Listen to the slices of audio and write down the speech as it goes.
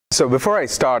So before I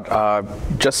start,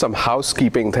 just some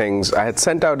housekeeping things. I had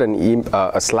sent out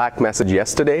a Slack message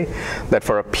yesterday that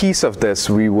for a piece of this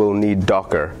we will need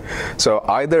Docker. So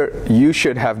either you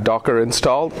should have Docker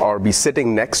installed or be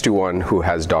sitting next to one who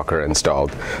has Docker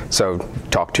installed. So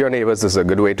talk to your neighbors. This is a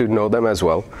good way to know them as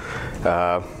well.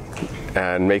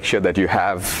 And make sure that you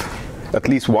have at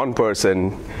least one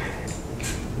person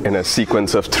in a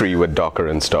sequence of 3 with Docker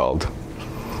installed.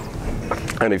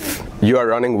 And if you are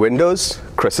running Windows,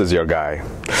 Chris is your guy.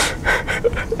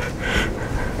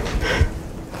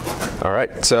 All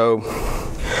right, so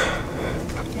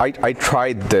I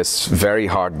tried this very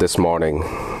hard this morning,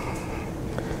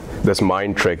 this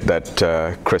mind trick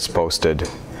that Chris posted.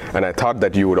 And I thought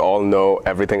that you would all know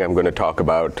everything I'm going to talk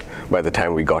about by the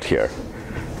time we got here.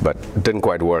 But it didn't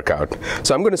quite work out.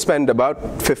 So I'm going to spend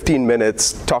about 15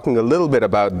 minutes talking a little bit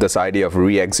about this idea of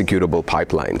re-executable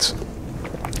pipelines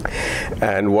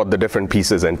and what the different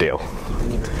pieces entail. Do you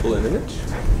need to pull an image?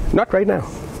 Not right now.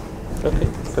 Okay,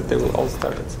 but they will all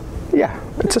start it. Yeah,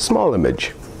 it's a small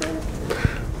image.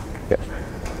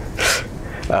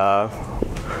 Yeah.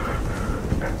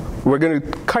 We're going to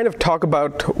kind of talk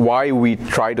about why we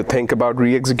try to think about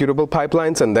re-executable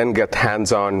pipelines and then get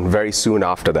hands-on very soon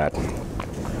after that.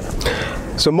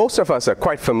 So most of us are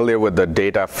quite familiar with the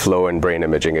data flow in brain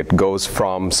imaging. It goes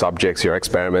from subjects, your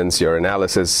experiments, your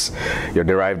analysis, your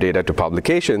derived data to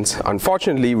publications.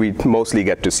 Unfortunately, we mostly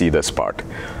get to see this part.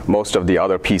 Most of the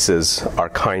other pieces are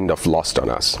kind of lost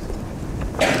on us.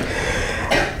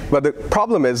 But the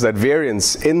problem is that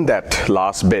variance in that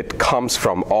last bit comes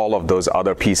from all of those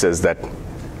other pieces that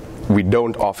we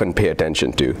don't often pay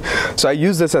attention to. So I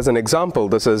use this as an example.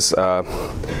 This is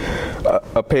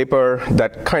a paper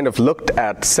that kind of looked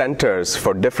at centers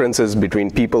for differences between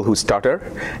people who stutter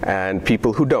and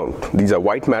people who don't. These are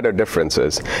white matter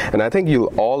differences. And I think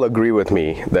you'll all agree with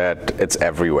me that it's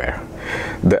everywhere.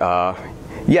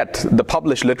 Yet, the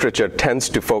published literature tends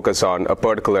to focus on a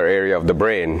particular area of the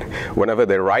brain whenever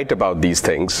they write about these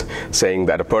things, saying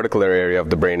that a particular area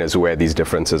of the brain is where these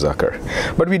differences occur.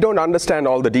 But we don't understand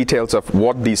all the details of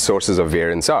what these sources of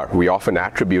variance are. We often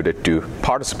attribute it to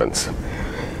participants.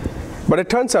 But it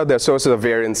turns out there are sources of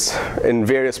variance in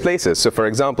various places. So for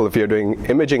example, if you're doing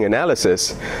imaging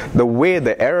analysis, the way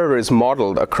the error is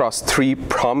modeled across 3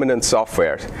 prominent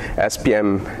software,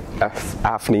 SPM,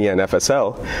 AFNI, and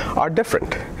FSL, are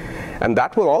different. And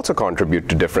that will also contribute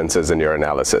to differences in your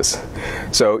analysis.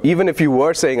 So even if you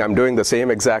were saying, I'm doing the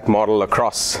same exact model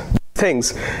across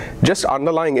things, just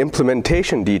underlying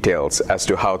implementation details as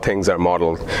to how things are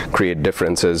modeled create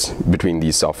differences between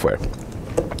these software.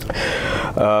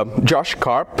 Josh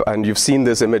Karp, and you've seen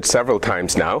this image several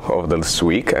times now over this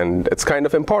week, and it's kind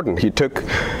of important. He took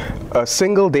a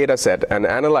single data set and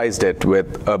analyzed it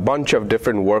with a bunch of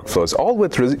different workflows, all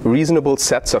with reasonable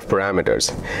sets of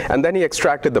parameters. And then he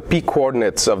extracted the peak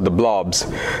coordinates of the blobs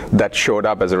that showed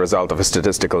up as a result of a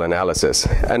statistical analysis.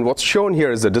 And what's shown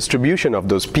here is the distribution of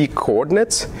those peak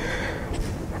coordinates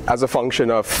as a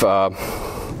function of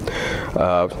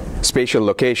spatial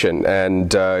location.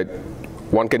 And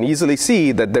one can easily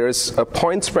see that there is a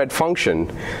point spread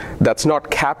function that's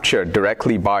not captured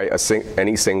directly by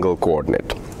any single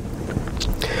coordinate.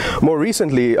 More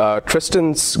recently,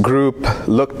 Tristan's group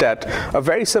looked at a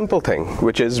very simple thing,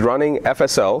 which is running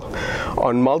FSL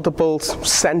on multiple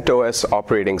CentOS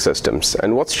operating systems.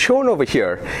 And what's shown over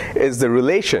here is the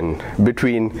relation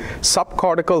between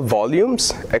subcortical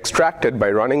volumes extracted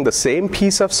by running the same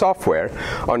piece of software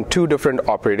on 2 different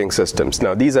operating systems.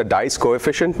 Now, these are dice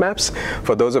coefficient maps.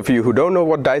 For those of you who don't know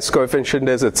what dice coefficient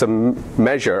is, it's a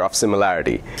measure of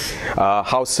similarity,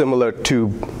 how similar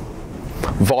 2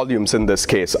 volumes in this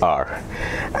case are.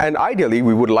 And ideally,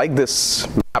 we would like this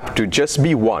map to just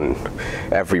be 1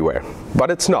 everywhere. But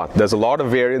it's not. There's a lot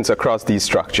of variance across these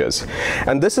structures.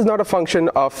 And this is not a function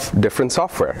of different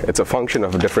software. It's a function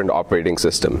of a different operating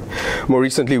system. More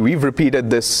recently, we've repeated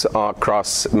this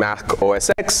across Mac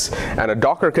OS X and a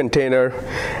Docker container,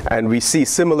 and we see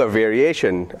similar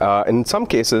variation, in some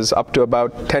cases up to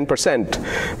about 10%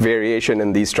 variation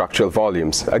in these structural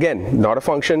volumes. Again, not a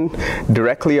function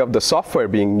directly of the software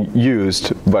being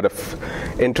used, but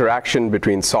of interaction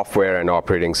between software and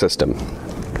operating system.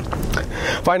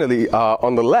 Finally,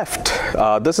 on the left,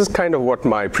 this is kind of what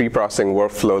my pre-processing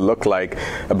workflow looked like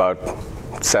about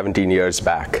 17 years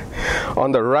back.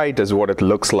 On the right is what it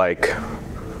looks like,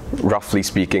 roughly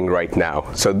speaking, right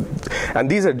now. So, and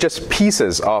these are just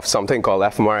pieces of something called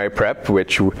fMRI prep,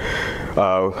 which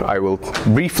I will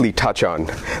briefly touch on.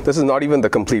 This is not even the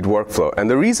complete workflow. And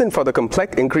the reason for the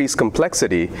increased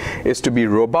complexity is to be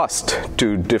robust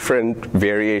to different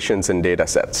variations in data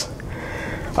sets.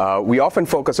 We often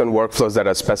focus on workflows that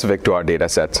are specific to our data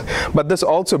sets, but this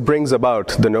also brings about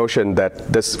the notion that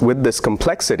with this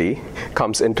complexity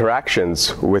comes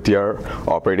interactions with your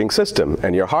operating system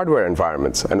and your hardware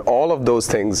environments, and all of those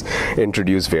things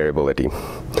introduce variability.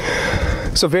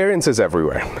 So variance is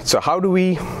everywhere. So how do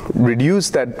we reduce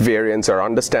that variance or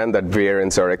understand that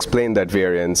variance or explain that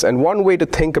variance? And one way to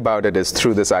think about it is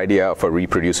through this idea of a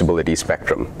reproducibility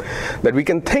spectrum. That we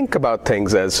can think about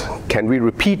things as, can we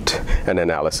repeat an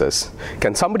analysis?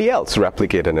 Can somebody else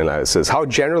replicate an analysis? How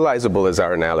generalizable is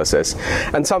our analysis?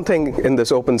 And something in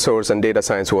this open source and data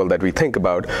science world that we think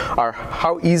about are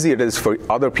how easy it is for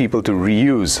other people to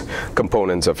reuse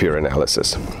components of your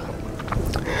analysis.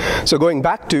 So going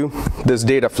back to this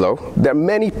data flow, there are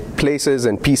many places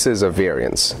and pieces of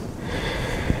variance.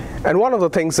 And one of the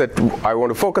things that I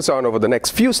want to focus on over the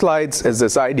next few slides is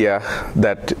this idea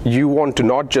that you want to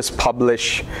not just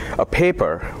publish a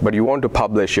paper, but you want to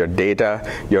publish your data,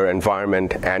 your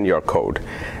environment, and your code.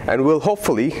 And we'll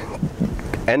hopefully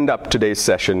end up today's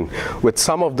session with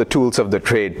some of the tools of the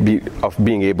trade of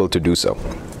being able to do so.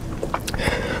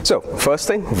 So first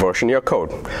thing, version your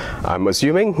code. I'm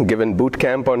assuming, given boot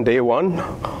camp on day one,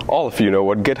 all of you know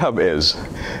what GitHub is.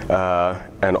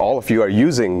 And all of you are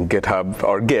using GitHub,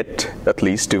 or Git, at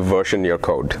least, to version your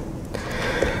code.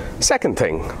 Second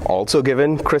thing, also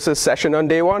given Chris's session on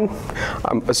day one,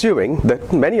 I'm assuming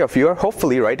that many of you are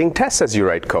hopefully writing tests as you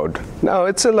write code. Now,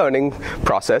 it's a learning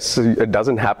process. It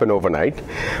doesn't happen overnight.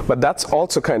 But that's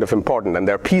also kind of important. And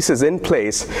there are pieces in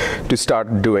place to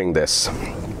start doing this.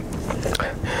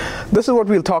 This is what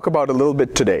we'll talk about a little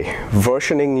bit today,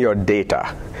 versioning your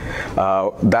data.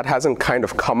 That hasn't kind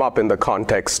of come up in the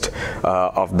context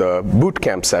of the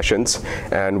bootcamp sessions,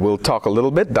 and we'll talk a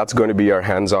little bit. That's going to be our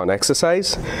hands-on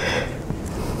exercise.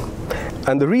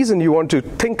 And the reason you want to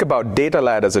think about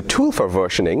DataLad as a tool for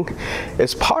versioning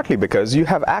is partly because you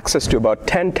have access to about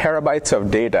 10 terabytes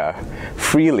of data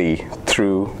freely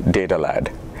through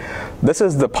DataLad. This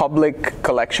is the public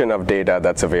collection of data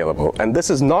that's available. And this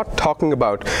is not talking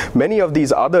about many of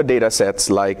these other data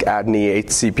sets like ADNI,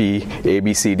 HCP,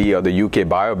 ABCD, or the UK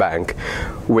Biobank,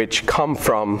 which come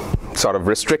from sort of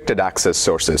restricted access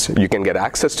sources. You can get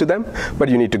access to them, but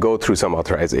you need to go through some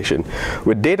authorization.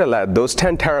 With DataLad, those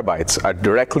 10 terabytes are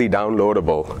directly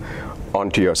downloadable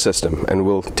onto your system, and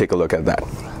we'll take a look at that.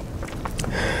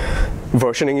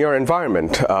 Versioning your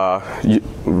environment.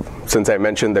 Since I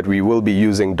mentioned that we will be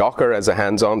using Docker as a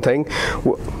hands-on thing,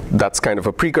 that's kind of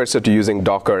a precursor to using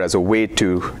Docker as a way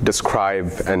to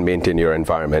describe and maintain your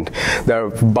environment. There are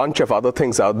a bunch of other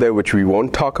things out there which we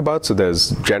won't talk about. So there's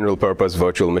general purpose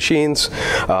virtual machines.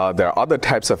 There are other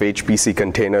types of HPC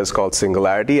containers called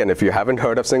Singularity. And if you haven't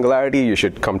heard of Singularity, you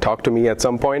should come talk to me at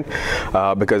some point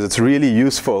because it's really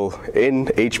useful in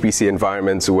HPC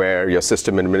environments where your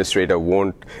system administrator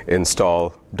won't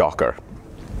install Docker.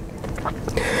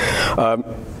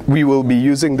 We will be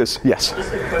using this. Yes?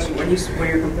 Just a question. When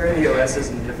you're comparing the OSs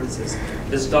and the differences,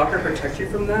 does Docker protect you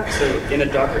from that? So in a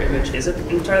Docker image, is it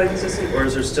entirely consistent, or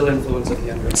is there still influence of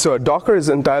the Android? So Docker is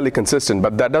entirely consistent,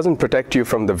 but that doesn't protect you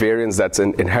from the variance that's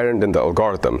inherent in the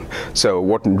algorithm. So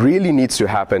what really needs to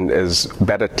happen is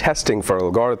better testing for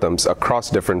algorithms across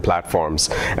different platforms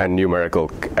and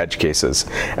numerical edge cases.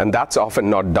 And that's often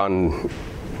not done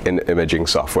in imaging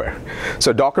software.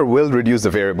 So Docker will reduce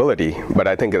the variability, but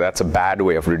I think that's a bad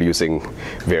way of reducing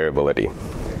variability.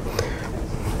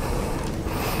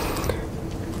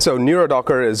 So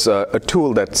NeuroDocker is a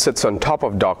tool that sits on top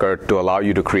of Docker to allow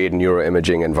you to create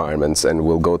neuroimaging environments, and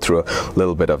we'll go through a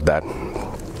little bit of that.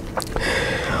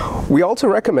 We also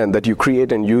recommend that you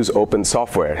create and use open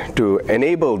software to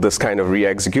enable this kind of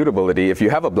re-executability. If you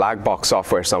have a black box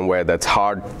software somewhere that's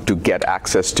hard to get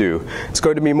access to, it's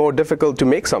going to be more difficult to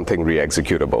make something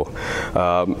re-executable.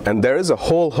 And there is a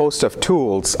whole host of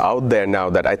tools out there now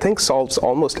that I think solves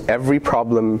almost every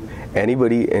problem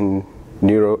anybody in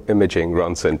neuroimaging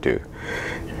runs into.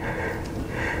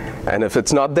 And if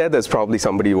it's not there, there's probably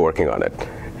somebody working on it.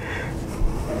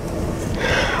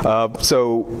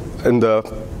 So in the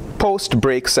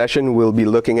post-break session, we'll be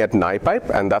looking at NiPipe,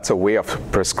 and that's a way of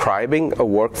prescribing a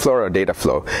workflow or a data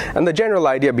flow. And the general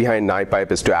idea behind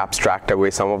NiPipe is to abstract away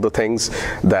some of the things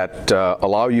that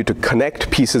allow you to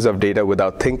connect pieces of data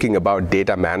without thinking about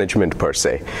data management per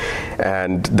se.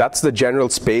 And that's the general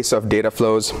space of data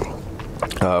flows.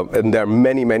 And there are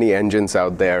many, many engines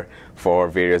out there for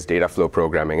various data flow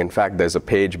programming. In fact, there's a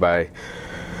page by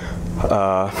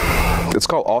It's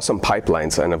called Awesome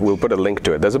Pipelines, and we'll put a link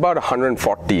to it. There's about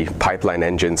 140 pipeline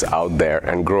engines out there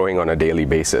and growing on a daily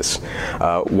basis.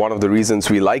 One of the reasons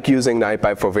we like using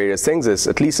NiPipe for various things is,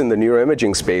 at least in the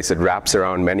neuroimaging space, it wraps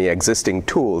around many existing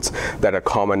tools that are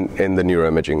common in the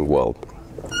neuroimaging world.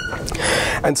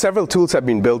 And several tools have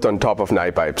been built on top of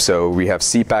NiPipe. So we have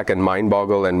CPAC and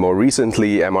MindBoggle, and more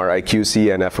recently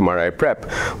MRI-QC and fMRI Prep,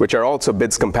 which are also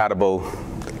BIDS compatible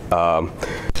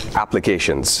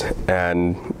applications.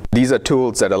 And these are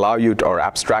tools that allow you to, or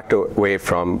abstract away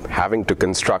from having to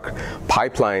construct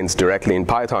pipelines directly in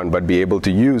Python, but be able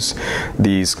to use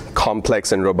these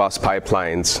complex and robust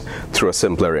pipelines through a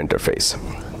simpler interface.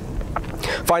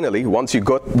 Finally, once you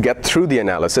get through the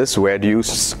analysis, where do you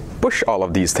push all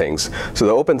of these things? So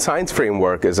the Open Science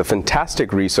Framework is a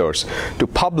fantastic resource to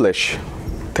publish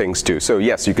things to. So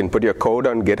yes, you can put your code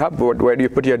on GitHub, but where do you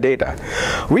put your data?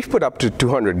 We've put up to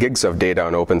 200 gigs of data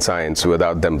on Open Science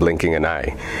without them blinking an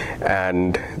eye.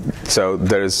 And so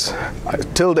there's,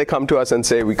 till they come to us and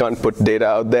say we can't put data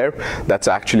out there, that's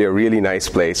actually a really nice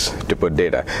place to put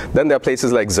data. Then there are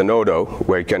places like Zenodo,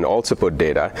 where you can also put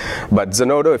data. But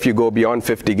Zenodo, if you go beyond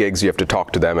 50 gigs, you have to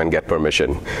talk to them and get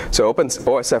permission. So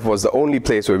OSF was the only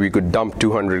place where we could dump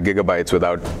 200 gigabytes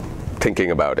without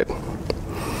thinking about it.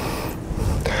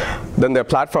 Then there are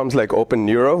platforms like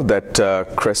OpenNeuro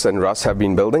that Chris and Russ have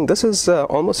been building. This is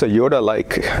almost a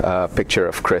Yoda-like picture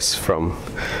of Chris from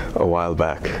a while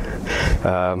back.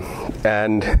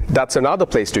 And that's another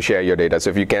place to share your data.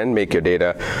 So if you can make your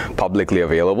data publicly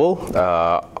available,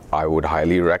 I would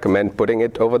highly recommend putting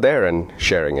it over there and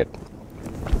sharing it.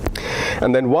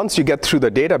 And then once you get through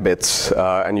the data bits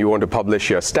and you want to publish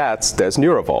your stats, there's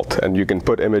NeuroVault, and you can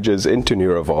put images into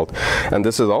NeuroVault. And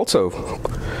this is also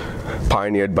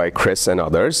pioneered by Chris and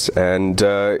others, and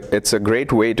it's a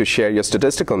great way to share your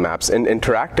statistical maps in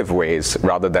interactive ways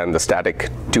rather than the static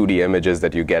 2D images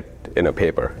that you get in a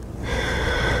paper.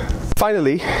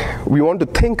 Finally, we want to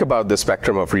think about the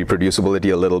spectrum of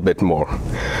reproducibility a little bit more.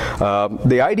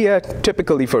 The idea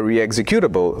typically for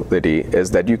re-executability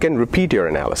is that you can repeat your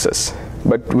analysis,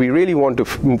 but we really want to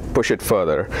push it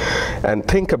further and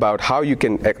think about how you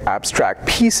can abstract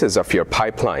pieces of your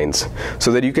pipelines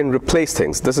so that you can replace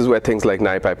things. This is where things like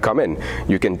NiPipe come in.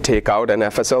 You can take out an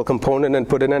FSL component and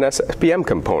put in an SPM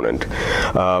component.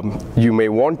 You may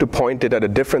want to point it at a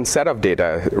different set of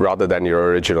data rather than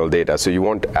your original data, so you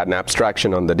want an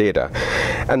abstraction on the data.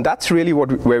 And that's really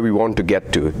where we want to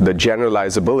get to, the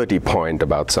generalizability point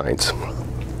about science.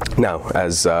 Now,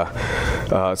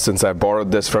 since I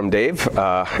borrowed this from Dave,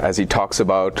 as he talks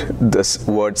about this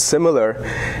word similar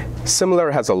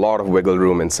has a lot of wiggle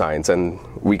room in science, and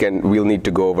we'll need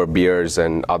to go over beers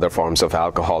and other forms of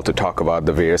alcohol to talk about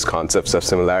the various concepts of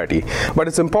similarity. But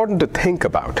it's important to think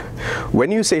about,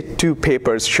 when you say two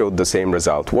papers showed the same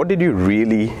result, what did you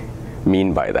really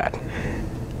mean by that?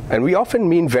 And we often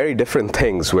mean very different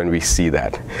things when we see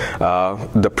that.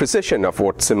 The precision of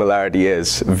what similarity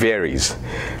is varies.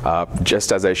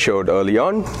 Just as I showed early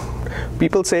on,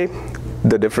 people say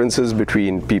the differences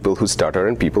between people who stutter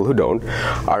and people who don't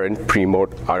are in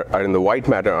the white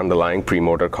matter underlying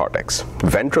premotor cortex,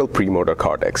 ventral premotor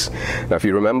cortex. Now, if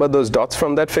you remember those dots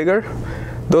from that figure,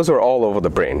 those are all over the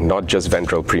brain, not just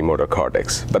ventral premotor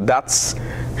cortex. But that's,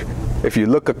 if you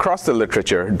look across the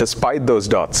literature, despite those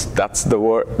dots, that's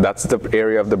the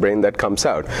area of the brain that comes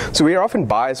out. So we are often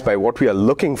biased by what we are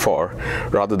looking for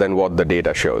rather than what the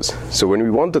data shows. So when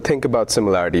we want to think about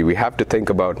similarity, we have to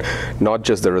think about not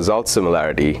just the result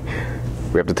similarity,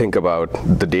 we have to think about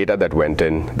the data that went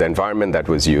in, the environment that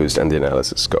was used, and the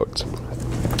analysis codes.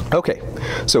 Okay,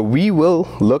 so we will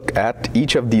look at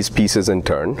each of these pieces in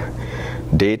turn: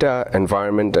 data,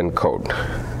 environment, and code.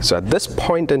 So at this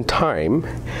point in time,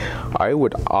 I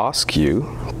would ask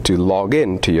you to log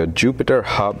in to your Jupyter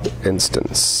Hub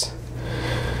instance.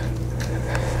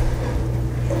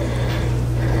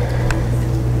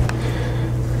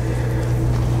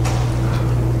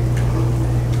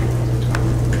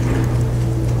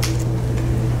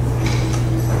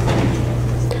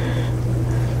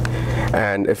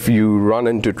 And if you run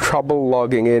into trouble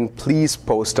logging in, please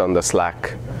post on the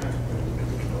Slack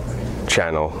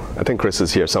channel. I think Chris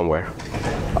is here somewhere.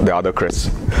 The other Chris.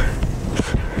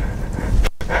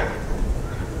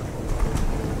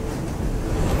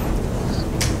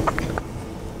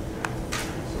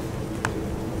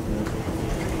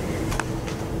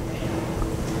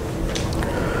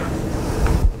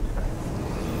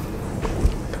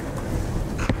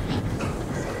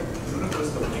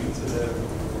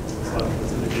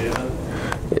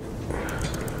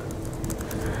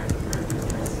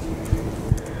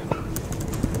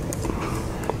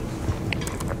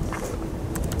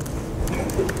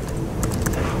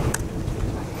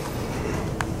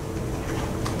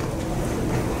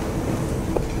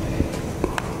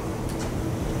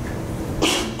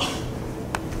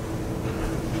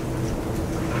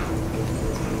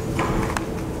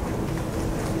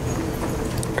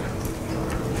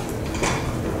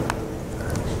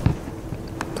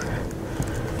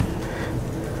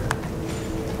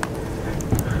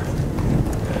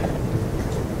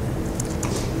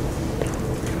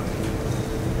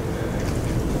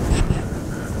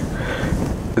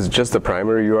 Is just the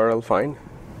primary URL fine?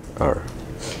 Or?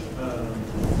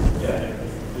 Yeah.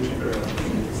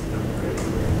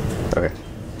 Okay.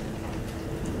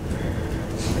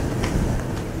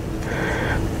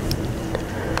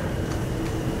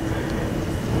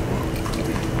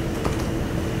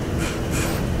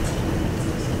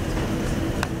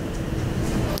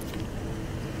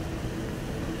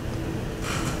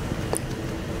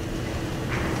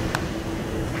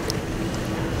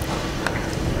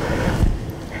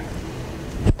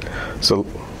 So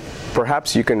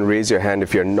perhaps you can raise your hand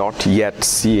if you're not yet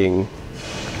seeing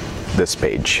this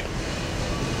page.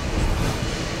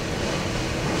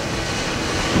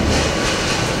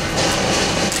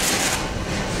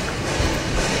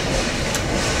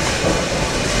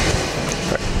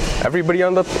 Right. Everybody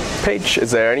on the page?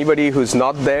 Is there anybody who's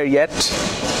not there yet?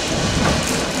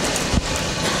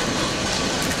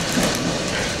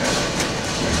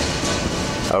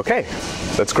 Okay,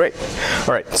 that's great.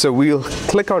 All right, so we'll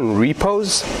click on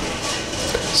repos.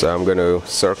 So I'm going to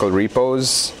circle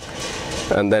repos,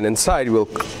 and then inside we'll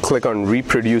click on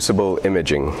reproducible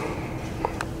imaging.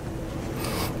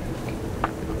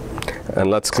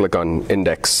 And let's click on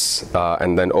index,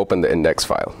 and then open the index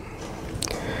file.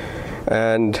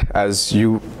 And as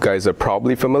you guys are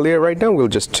probably familiar right now, we'll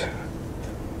just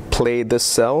play this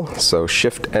cell, so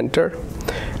Shift Enter,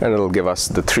 and it'll give us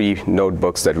the 3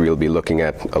 notebooks that we'll be looking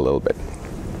at a little bit.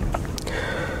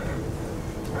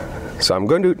 So I'm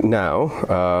going to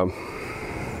now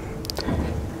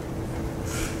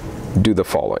do the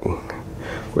following,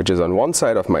 which is on one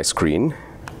side of my screen,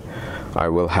 I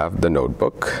will have the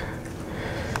notebook,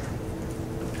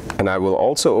 and I will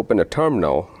also open a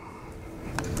terminal,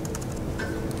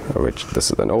 which this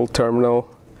is an old terminal.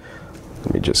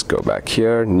 Let me just go back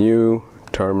here, new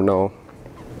terminal.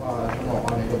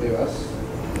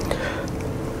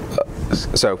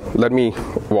 So let me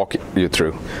walk you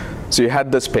through. So you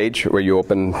had this page where you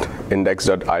opened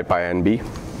index.ipynb.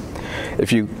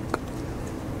 If you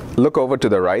look over to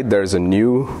the right, there's a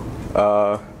new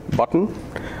button.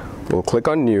 We'll click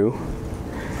on new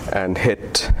and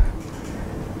hit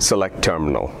select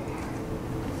terminal.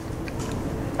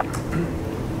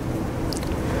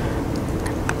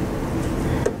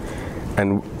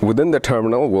 And within the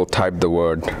terminal, we'll type the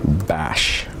word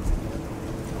bash,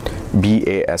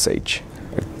 B-A-S-H.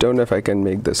 I don't know if I can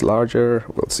make this larger.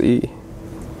 We'll see.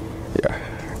 Yeah,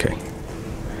 okay.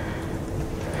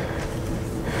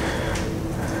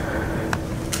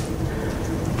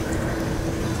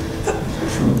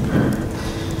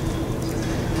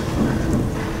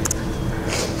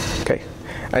 Okay,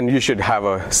 and you should have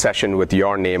a session with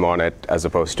your name on it as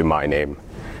opposed to my name.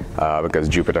 Because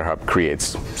Jupyter Hub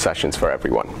creates sessions for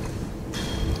everyone.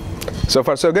 So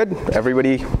far, so good.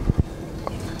 Everybody,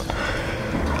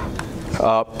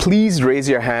 please raise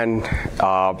your hand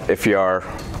if you're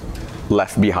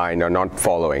left behind or not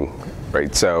following.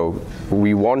 Right. So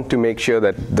we want to make sure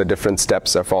that the different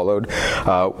steps are followed.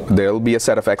 There will be a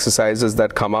set of exercises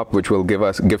that come up, which will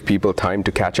give people time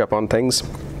to catch up on things.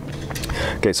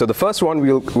 Okay, so the first one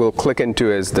we'll click into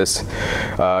is this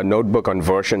notebook on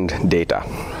versioned data.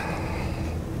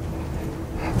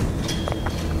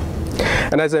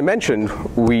 And as I mentioned,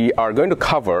 we are going to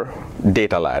cover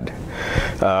DataLad.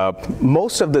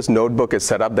 Most of this notebook is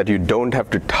set up that you don't have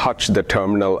to touch the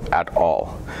terminal at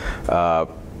all.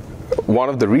 One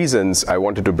of the reasons I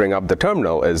wanted to bring up the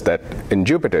terminal is that in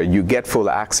Jupyter, you get full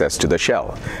access to the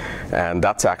shell. And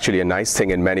that's actually a nice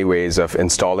thing in many ways of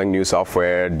installing new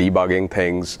software, debugging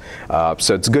things.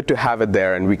 So it's good to have it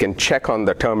there, and we can check on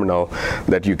the terminal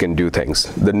that you can do things.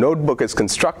 The notebook is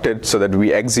constructed so that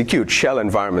we execute shell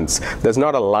environments. There's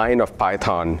not a line of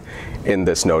Python in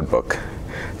this notebook.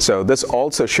 So this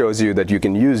also shows you that you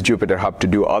can use Jupyter Hub to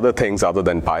do other things other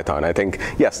than Python. I think,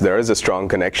 yes, there is a strong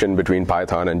connection between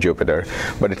Python and Jupyter,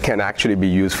 but it can actually be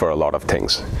used for a lot of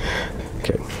things.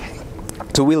 Okay.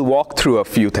 So we'll walk through a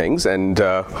few things, and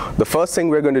the first thing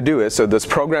we're going to do is, so this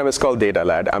program is called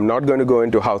DataLad. I'm not going to go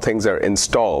into how things are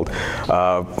installed.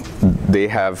 They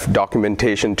have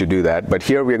documentation to do that, but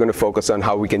here we're going to focus on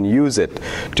how we can use it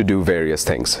to do various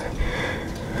things.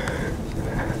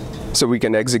 So we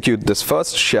can execute this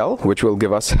first shell, which will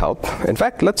give us help. In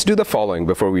fact, let's do the following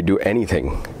before we do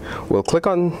anything. We'll click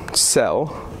on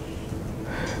cell.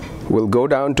 We'll go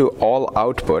down to all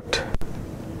output,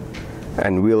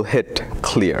 and we'll hit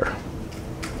clear.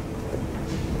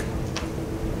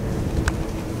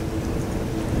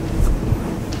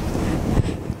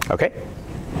 Okay?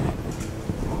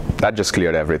 That just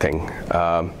cleared everything.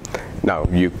 Now,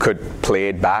 you could play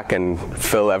it back and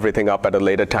fill everything up at a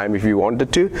later time if you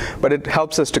wanted to, but it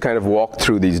helps us to kind of walk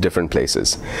through these different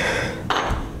places.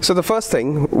 So the first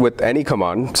thing with any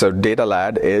command, so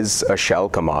datalad is a shell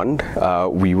command,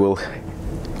 we will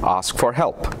ask for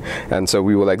help. And so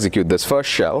we will execute this first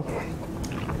shell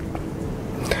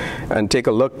and take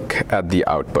a look at the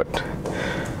output.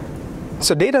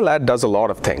 So datalad does a lot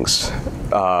of things.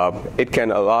 It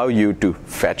can allow you to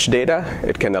fetch data.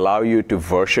 It can allow you to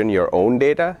version your own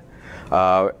data.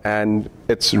 And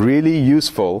it's really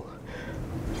useful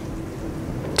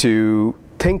to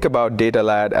think about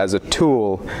datalad as a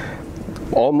tool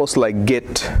almost like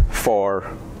Git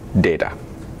for data.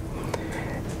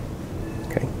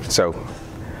 Okay, so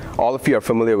all of you are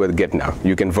familiar with Git now.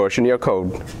 You can version your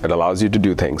code. It allows you to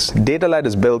do things. Datalad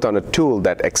is built on a tool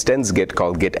that extends Git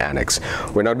called Git Annex.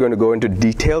 We're not going to go into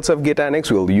details of Git Annex.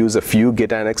 We'll use a few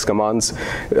Git Annex commands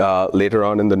later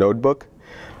on in the notebook.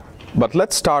 But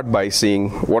let's start by seeing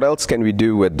what else can we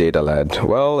do with datalad.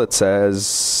 Well, it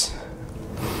says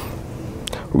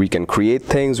we can create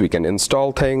things, we can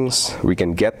install things, we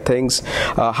can get things.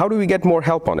 How do we get more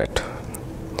help on it?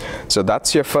 So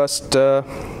that's your first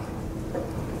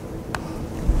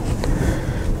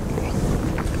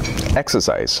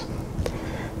exercise.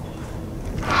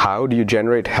 How do you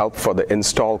generate help for the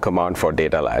install command for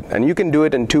datalad? And you can do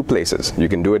it in two places. You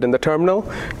can do it in the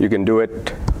terminal, you can do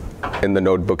it in the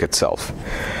notebook itself.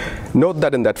 Note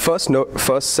that in that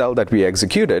first cell that we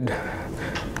executed,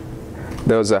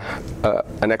 there was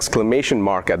an exclamation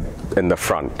mark in the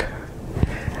front.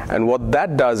 And what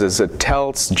that does is it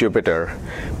tells Jupyter,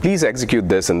 please execute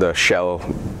this in the shell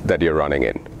that you're running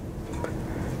in.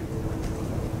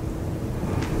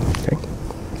 Okay.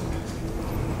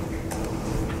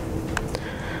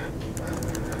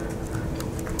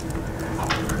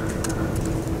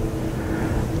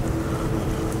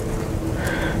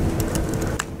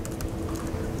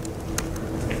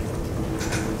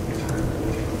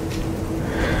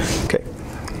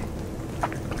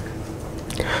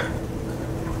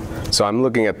 So I'm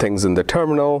looking at things in the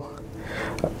terminal.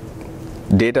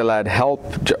 Datalad help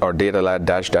or datalad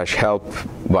 -- help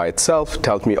by itself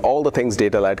tells me all the things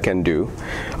datalad can do.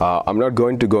 I'm not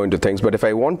going to go into things, but if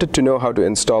I wanted to know how to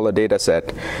install a data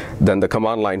set, then the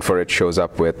command line for it shows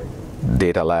up with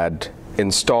datalad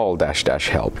install --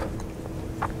 help.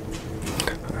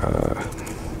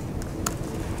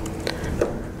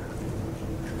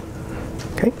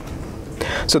 Okay.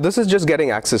 So this is just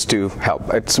getting access to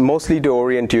help. It's mostly to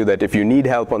orient you that if you need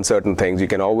help on certain things, you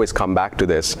can always come back to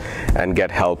this and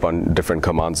get help on different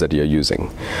commands that you're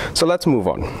using. So let's move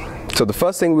on. So the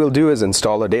first thing we'll do is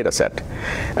install a data set.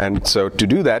 And so to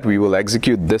do that, we will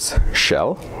execute this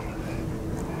shell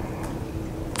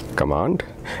command.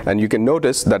 And you can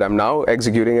notice that I'm now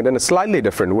executing it in a slightly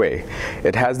different way.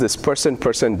 It has this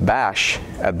 %% bash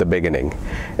at the beginning.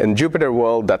 In Jupyter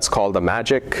world, that's called a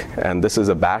magic, and this is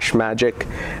a bash magic,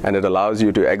 and it allows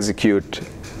you to execute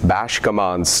bash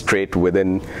commands straight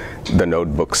within the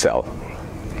notebook cell.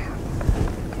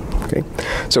 Okay,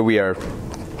 so we are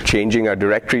changing our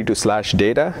directory to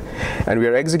 /data, and we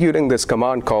are executing this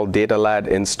command called datalad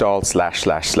install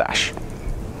 ///.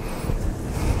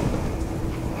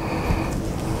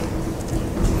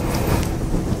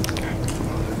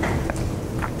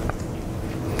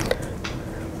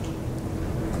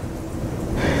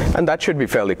 And that should be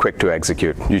fairly quick to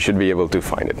execute. You should be able to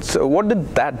find it. So what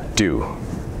did that do?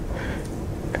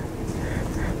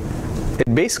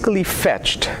 It basically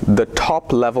fetched the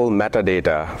top level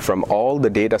metadata from all the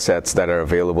data sets that are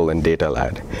available in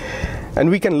datalad. And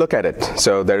we can look at it.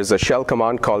 So there is a shell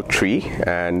command called tree,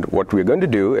 and what we're going to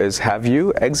do is have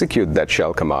you execute that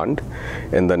shell command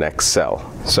in the next cell.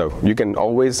 So you can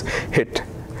always hit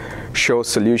show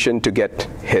solution to get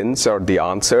hints or the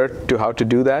answer to how to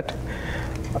do that.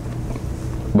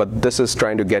 But this is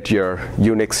trying to get your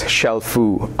Unix shell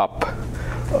foo up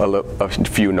a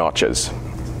few notches.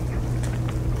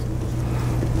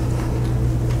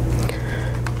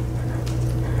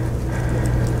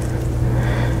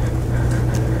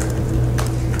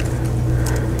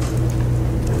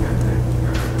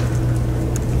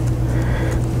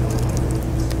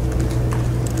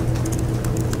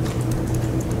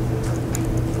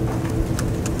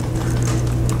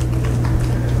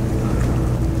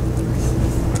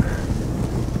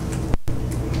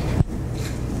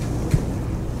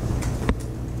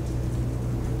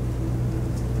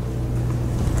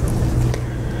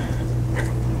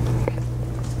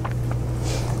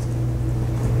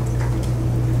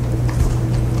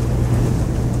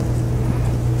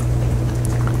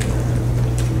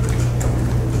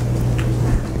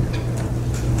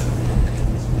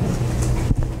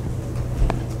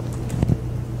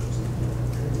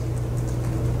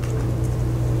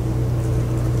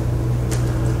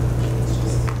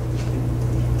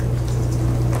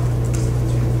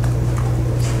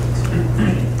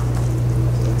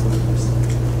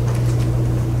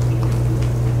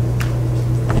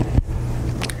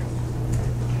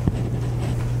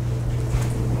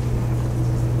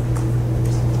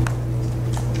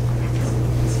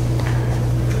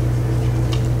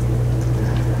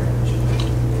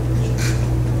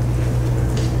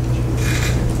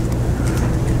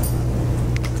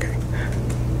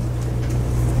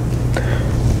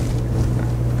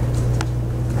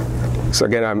 So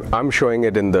again, I'm showing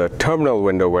it in the terminal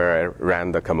window where I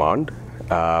ran the command.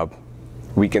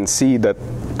 We can see that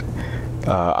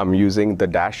I'm using the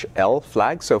 -L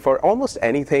flag. So for almost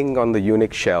anything on the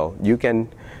Unix shell, you can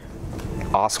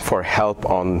ask for help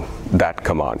on that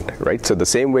command, right? So the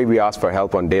same way we ask for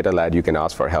help on DataLad, you can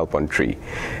ask for help on tree.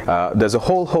 There's a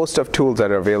whole host of tools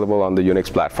that are available on the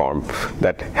Unix platform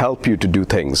that help you to do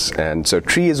things. And so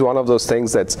tree is one of those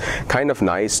things that's kind of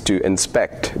nice to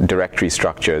inspect directory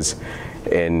structures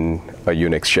in a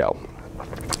Unix shell.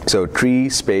 So tree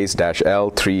space -L,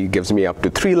 tree gives me up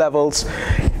to 3 levels.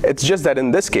 It's just that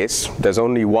in this case, there's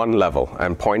only one level.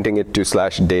 I'm pointing it to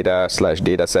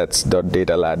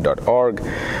 /data/datasets.datalad.org.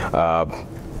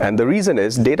 And the reason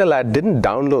is DataLad didn't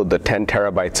download the 10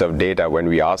 terabytes of data when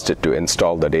we asked it to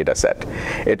install the data set.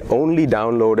 It only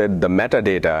downloaded the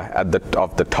metadata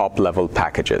of the top level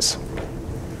packages.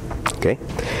 Okay.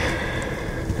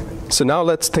 So now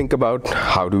let's think about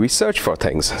how do we search for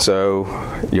things. So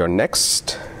your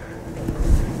next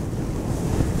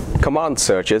command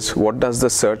search is, what does the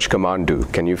search command do?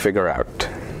 Can you figure out?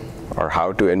 Or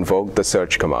how to invoke the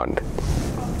search command?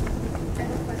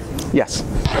 Yes? So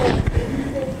in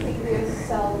the previous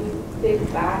cell, you did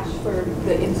bash for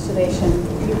the installation.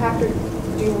 You have to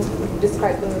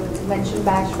describe the mention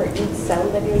bash for each cell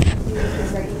that you're using,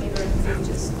 because are you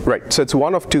just... Right, so it's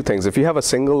one of two things. If you have a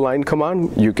single line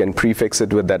command, you can prefix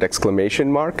it with that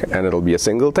exclamation mark and it'll be a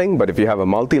single thing. But if you have a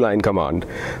multi-line command,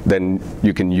 then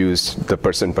you can use the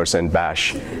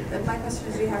 %bash. My question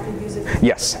is, you have to use it?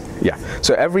 Yes, yeah.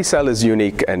 So every cell is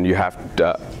unique and you have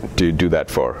to do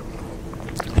that for.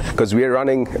 Because we are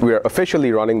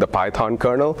officially running the Python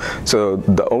kernel, so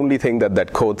the only thing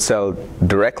that code cell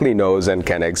directly knows and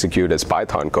can execute is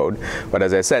Python code. But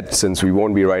as I said, since we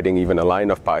won't be writing even a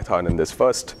line of Python in this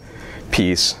first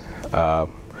piece,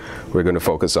 we're going to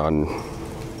focus on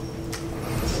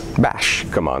bash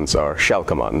commands or shell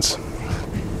commands.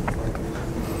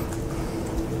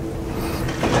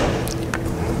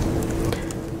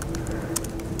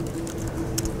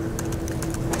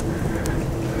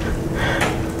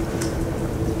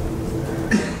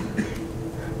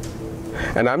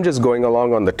 And I'm just going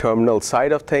along on the terminal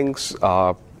side of things,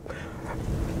 but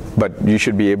you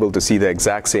should be able to see the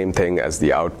exact same thing as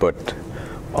the output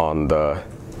on the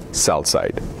cell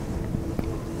side.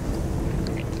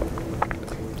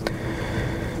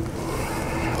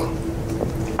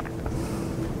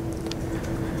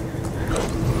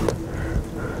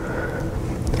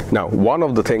 Now, one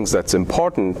of the things that's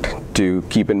important to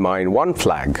keep in mind, one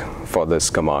flag for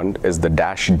this command is the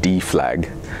 -D flag.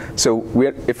 So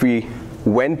if we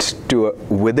went to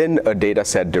within a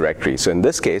dataset directory. So in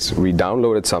this case, we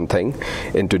downloaded something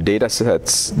into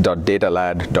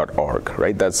datasets.datalad.org,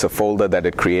 right? That's the folder that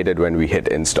it created when we hit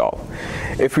install.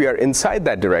 If we are inside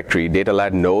that directory,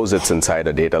 Datalad knows it's inside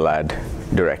a Datalad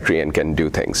directory and can do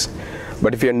things.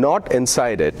 But if you're not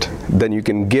inside it, then you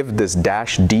can give this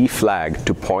 -D flag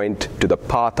to point to the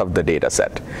path of the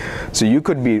dataset. So you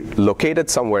could be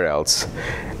located somewhere else,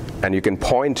 and you can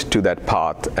point to that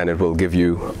path, and it will give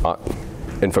you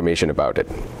information about it.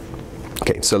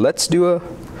 Okay, so let's do a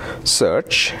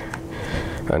search,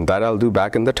 and that I'll do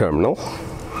back in the terminal.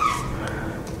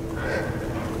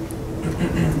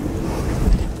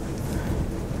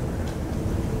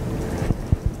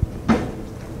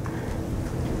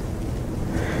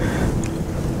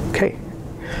 Okay,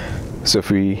 so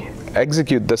if we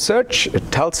execute the search,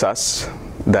 it tells us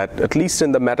that at least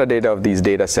in the metadata of these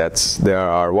data sets, there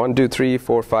are 1, 2, 3,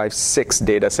 4, 5, 6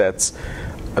 data sets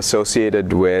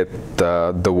associated with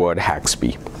the word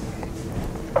Haxby.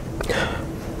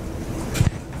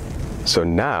 So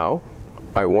now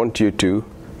I want you to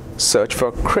search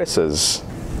for Chris's.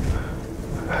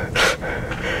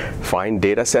 Find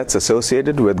data sets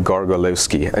associated with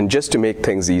Gorgolewski. And just to make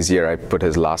things easier, I put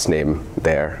his last name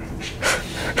there.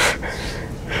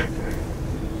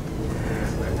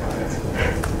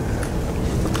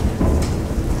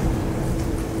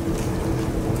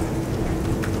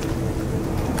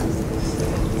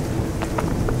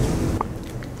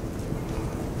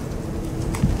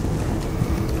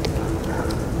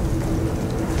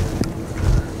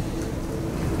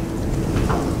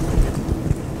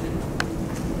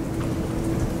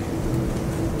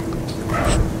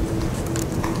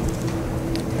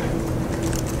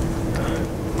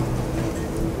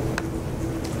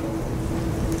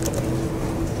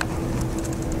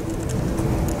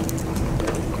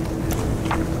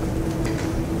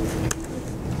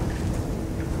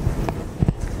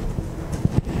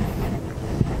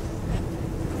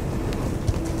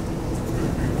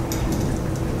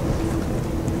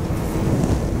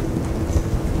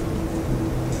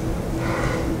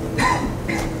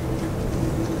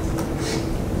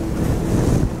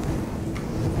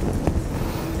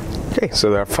 Okay,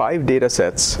 so there are 5 data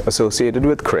sets associated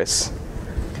with Chris.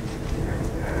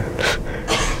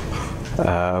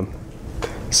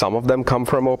 Some of them come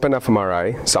from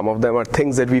OpenFMRI. Some of them are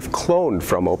things that we've cloned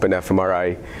from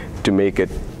OpenFMRI to make it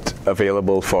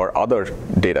available for other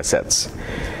data sets.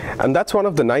 And that's one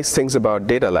of the nice things about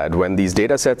DataLad. When these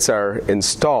data sets are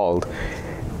installed,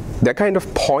 they're kind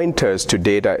of pointers to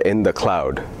data in the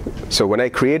cloud. So when I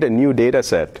create a new data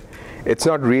set, it's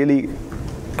not really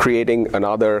creating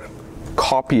another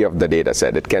copy of the data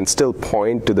set. It can still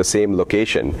point to the same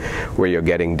location where you're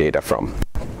getting data from.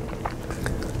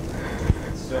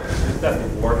 So is that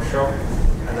workshop,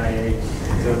 NIH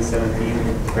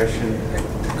 2017 question,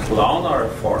 clone or a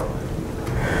fork?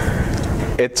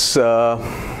 It's a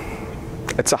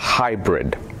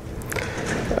hybrid.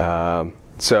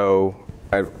 So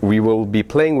we will be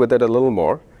playing with it a little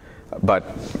more, but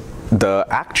the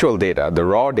actual data, the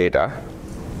raw data,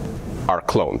 are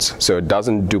clones, so it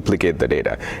doesn't duplicate the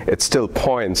data. It still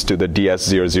points to the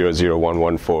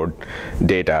DS000114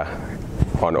 data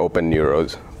on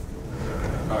OpenNeuro's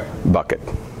bucket.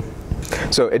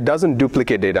 So it doesn't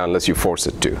duplicate data unless you force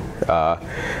it to.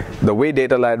 The way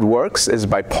DataLad works is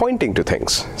by pointing to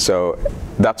things. So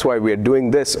that's why we're doing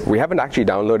this. We haven't actually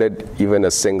downloaded even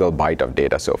a single byte of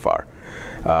data so far.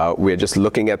 We're just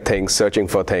looking at things, searching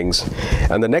for things.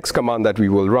 And the next command that we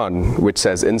will run, which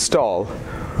says install,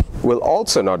 will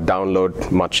also not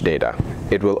download much data.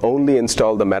 It will only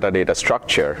install the metadata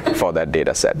structure for that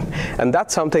data set. And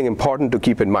that's something important to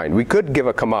keep in mind. We could give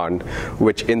a command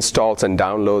which installs and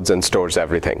downloads and stores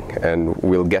everything, and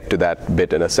we'll get to that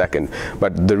bit in a second.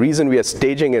 But the reason we are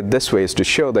staging it this way is to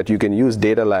show that you can use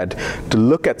DataLad to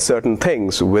look at certain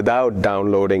things without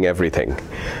downloading everything.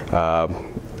 And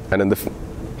in the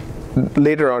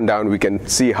later on down, we can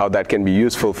see how that can be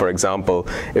useful. For example,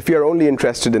 if you're only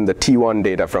interested in the T1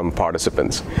 data from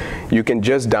participants, you can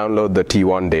just download the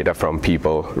T1 data from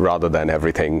people rather than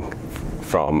everything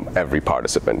from every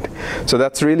participant. So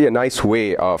that's really a nice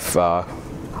way of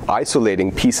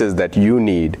isolating pieces that you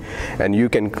need, and you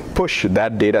can push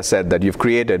that data set that you've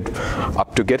created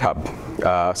up to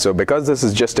GitHub. So because this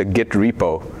is just a Git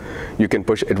repo, you can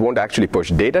push, it won't actually push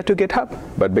data to GitHub,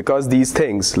 but because these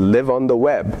things live on the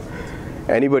web,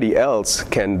 anybody else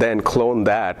can then clone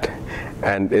that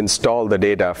and install the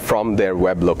data from their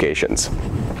web locations.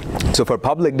 So for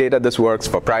public data, this works.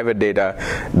 For private data,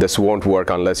 this won't work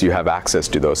unless you have access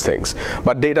to those things.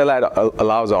 But DataLad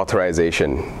allows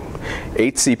authorization.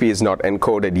 HCP is not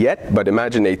encoded yet, but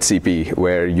imagine HCP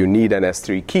where you need an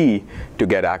S3 key to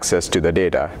get access to the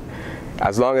data.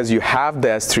 As long as you have the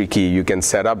S3 key, you can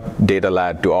set up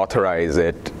DataLad to authorize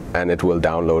it, and it will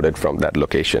download it from that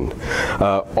location.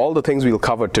 All the things we'll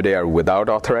cover today are without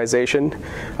authorization,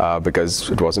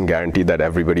 because it wasn't guaranteed that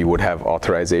everybody would have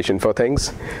authorization for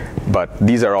things. But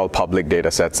these are all public data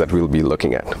sets that we'll be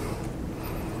looking at.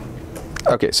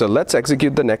 OK, so let's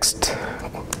execute the next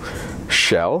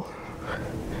shell.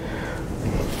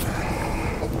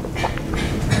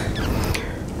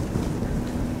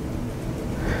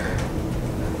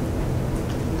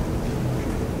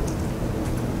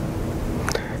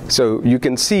 So you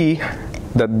can see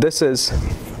that this is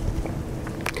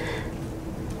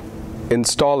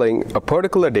installing a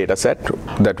particular data set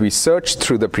that we searched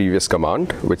through the previous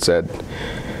command, which said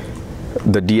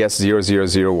the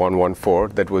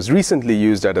DS000114 that was recently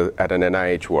used at an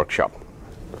NIH workshop.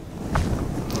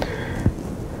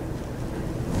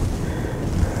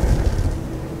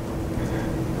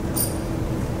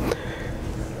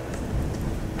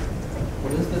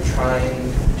 What is the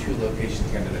trying two location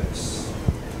candidates?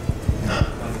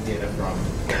 Data from?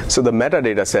 So the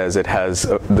metadata says it has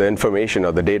the information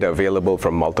or the data available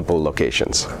from multiple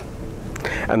locations.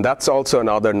 And that's also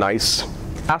another nice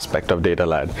aspect of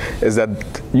DataLad, is that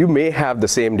you may have the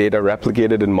same data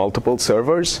replicated in multiple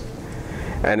servers,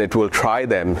 and it will try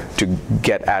them to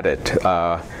get at it.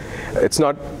 It's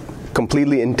not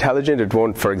completely intelligent. It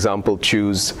won't, for example,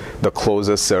 choose the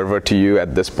closest server to you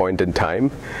at this point in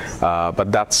time,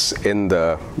 but that's in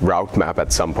the route map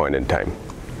at some point in time.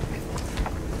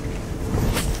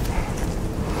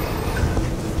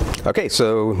 OK,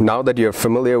 so now that you're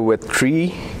familiar with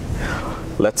tree,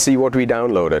 let's see what we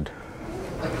downloaded.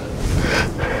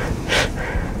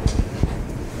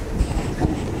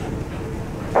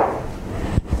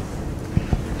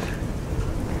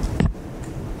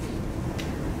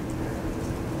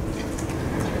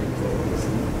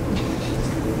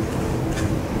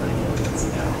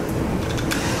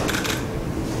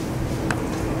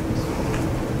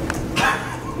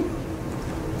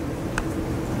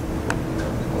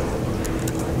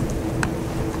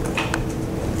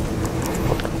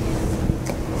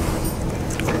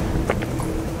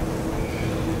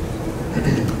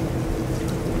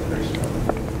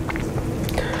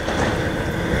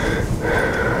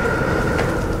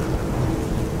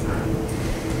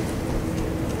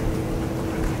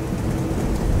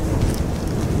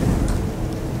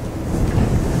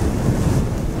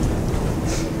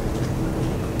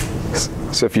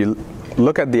 So if you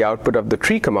look at the output of the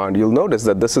tree command, you'll notice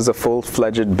that this is a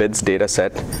full-fledged bits data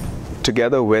set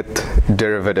together with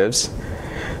derivatives.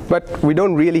 But we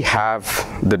don't really have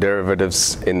the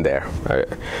derivatives in there.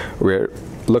 We're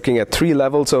looking at 3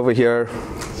 levels over here.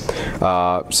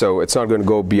 So it's not going to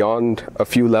go beyond a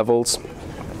few levels.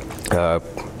 But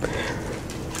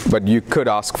you could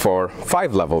ask for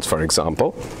 5 levels, for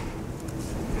example.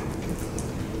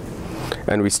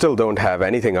 And we still don't have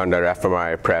anything under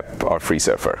fMRI prep or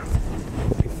FreeSurfer.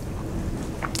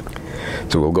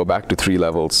 So we'll go back to 3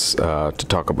 levels to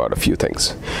talk about a few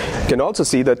things. You can also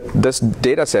see that this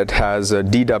data set has a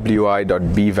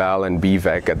dwi.bval and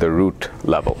bvec at the root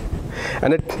level.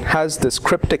 And it has this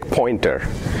cryptic pointer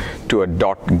to a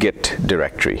 .git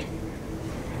directory,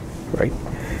 right?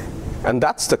 And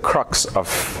that's the crux of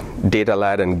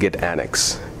DataLad and Git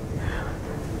Annex.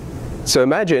 So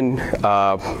imagine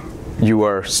you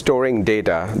are storing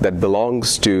data that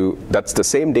belongs to, that's the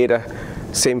same data,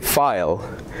 same file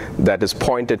that is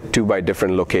pointed to by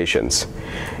different locations.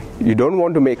 You don't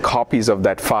want to make copies of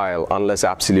that file unless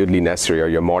absolutely necessary or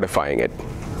you're modifying it.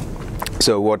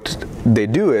 So what they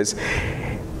do is,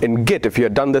 in Git, if you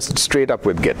had done this straight up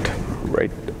with Git,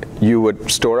 right, you would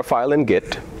store a file in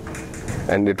Git,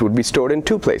 and it would be stored in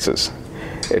 2 places.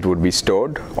 It would be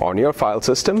stored on your file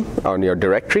system, on your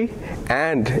directory,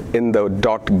 and in the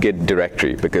 .git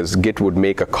directory, because Git would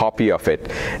make a copy of it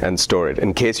and store it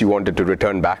in case you wanted to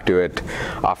return back to it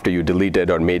after you deleted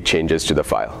or made changes to the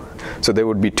file. So there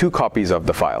would be 2 copies of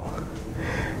the file.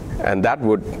 And that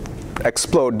would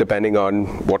explode depending on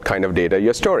what kind of data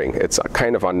you're storing. It's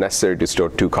kind of unnecessary to store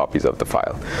 2 copies of the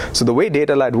file. So the way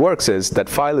DataLad works is that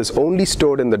file is only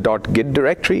stored in the .git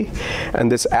directory,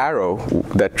 and this arrow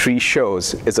that tree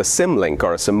shows is a symlink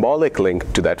or a symbolic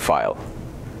link to that file.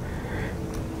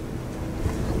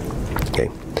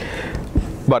 Okay.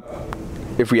 But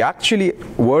if we actually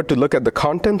were to look at the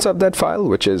contents of that file,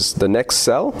 which is the next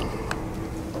cell,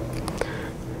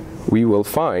 we will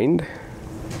find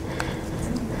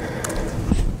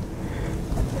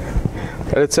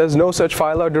that it says no such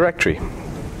file or directory.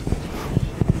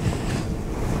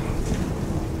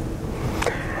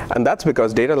 And that's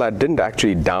because DataLad didn't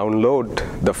actually download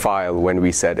the file when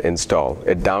we said install.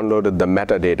 It downloaded the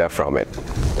metadata from it.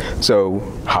 So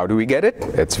how do we get it?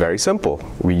 It's very simple.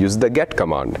 We use the get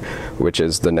command, which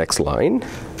is the next line.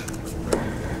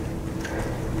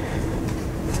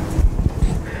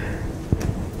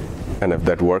 And if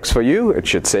that works for you, it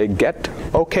should say get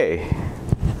OK.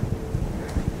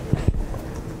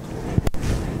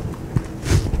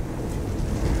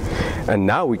 And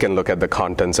now we can look at the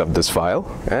contents of this file,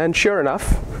 and sure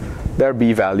enough, there are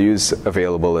B values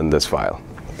available in this file.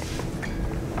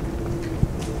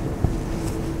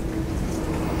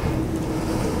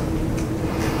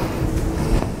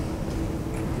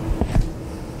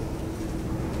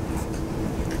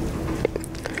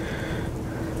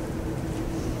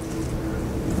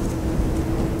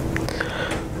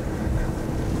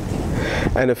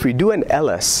 And if we do an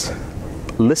ls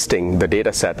listing the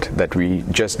data set that we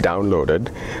just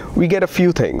downloaded, we get a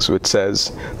few things, which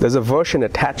says there's a version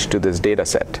attached to this data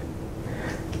set.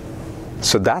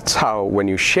 So that's how, when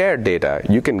you share data,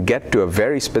 you can get to a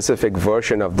very specific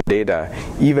version of the data,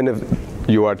 even if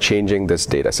you are changing this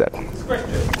data set.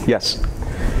 Question. Yes?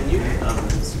 Can you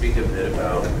speak a bit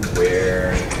about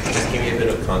where, just give me a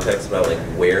bit of context about like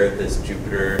where this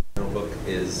Jupyter notebook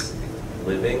is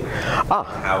living,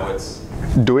 how it's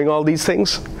doing all these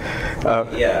things?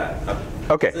 Yeah.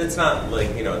 Okay. It's not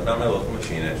like, you know, it's not my local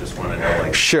machine. I just want to know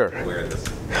like sure. Where this.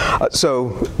 So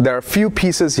there are a few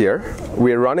pieces here.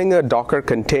 We're running a Docker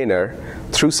container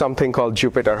through something called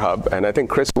Jupyter Hub, and I think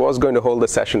Chris was going to hold a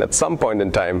session at some point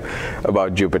in time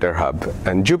about Jupyter Hub.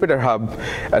 And Jupyter Hub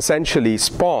essentially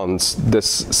spawns this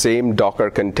same Docker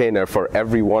container for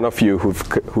every one of you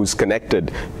who's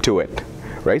connected to it.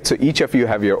 Right? So each of you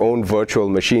have your own virtual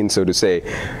machine, so to say,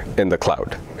 in the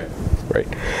cloud. Okay.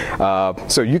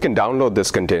 Right? So you can download this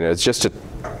container. It's just a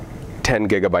 10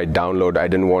 gigabyte download.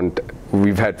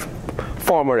 We've had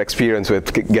far more experience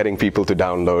with getting people to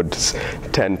download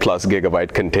 10 plus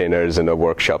gigabyte containers in a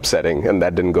workshop setting, and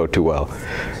that didn't go too well.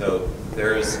 So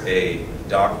there's a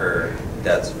Docker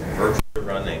that's virtually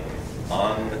running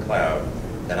on the cloud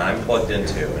that I'm plugged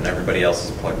into, and everybody else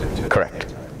is plugged into.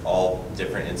 Correct. All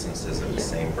different instances of the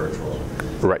same virtual.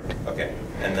 Right. Okay.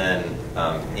 And then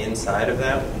inside of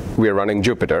that, we are running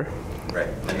Jupyter. Right.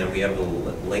 And then we have a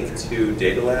link to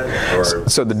DataLad? Or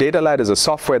so the DataLad is a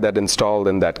software that's installed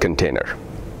in that container.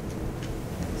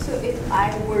 So if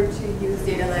I were to use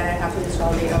DataLad, I have to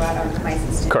install DataLad onto my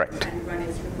system. Correct. And run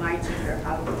it through my Jupyter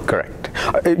Hub.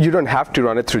 Correct. You don't have to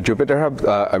run it through Jupyter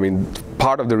Hub. I mean,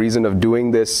 part of the reason of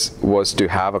doing this was to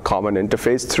have a common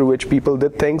interface through which people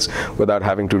did things without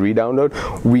having to re-download.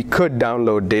 We could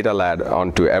download DataLad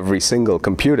onto every single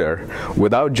computer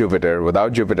without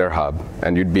Jupyter Hub,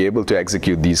 and you'd be able to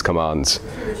execute these commands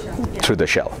through the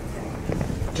shell.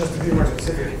 Just to be more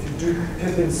specific, if you do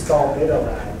pip install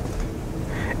DataLad,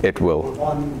 it will.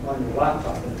 On your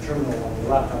laptop, the terminal on your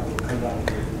laptop will come down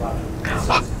to your laptop.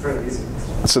 So it's fairly easy.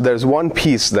 So there's one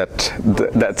piece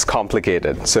that's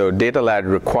complicated. So DataLad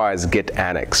requires git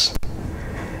annex.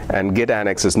 And git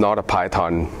annex is not a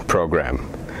Python program.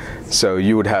 So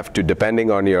you would have to, depending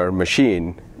on your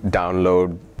machine,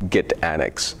 download git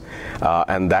annex.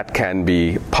 And that can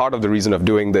be, part of the reason of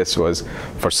doing this was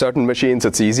for certain machines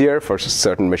it's easier, for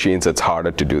certain machines it's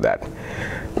harder to do that.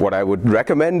 What I would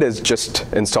recommend is just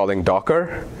installing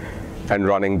Docker and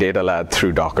running DataLad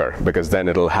through Docker, because then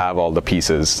it'll have all the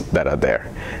pieces that are there.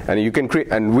 And you can create,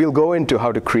 and we'll go into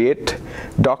how to create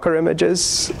Docker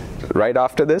images right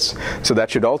after this. So that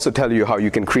should also tell you how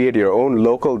you can create your own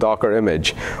local Docker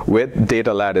image with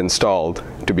DataLad installed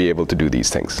to be able to do these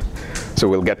things. So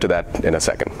we'll get to that in a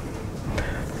second.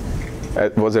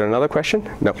 Was there another question?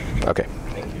 No? Okay.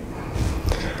 Thank you.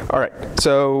 All right.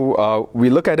 So we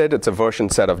look at it. It's a version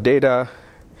set of data.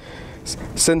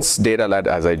 Since DataLad,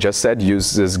 as I just said,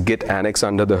 uses git annex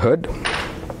under the hood,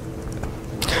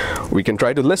 we can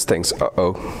try to list things.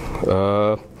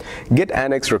 Git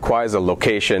annex requires a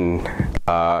location,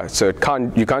 so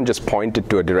you can't just point it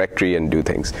to a directory and do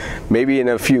things. Maybe in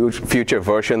a future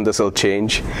version this will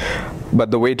change,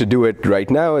 but the way to do it right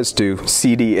now is to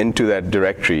cd into that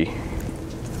directory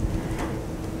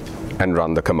and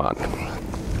run the command.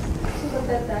 So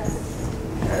that's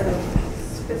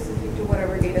specific to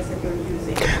whatever data set you're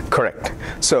using. Correct.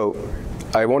 So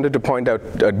I wanted to point out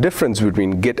a difference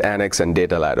between git annex and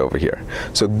DataLad over here.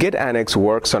 So git annex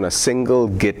works on a single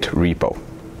Git repo.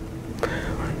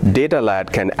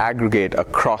 DataLad can aggregate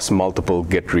across multiple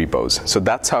Git repos. So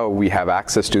that's how we have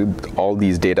access to all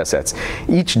these data sets.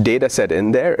 Each data set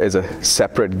in there is a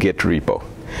separate Git repo.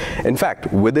 In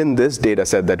fact, within this data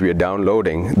set that we are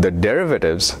downloading, the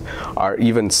derivatives are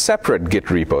even separate Git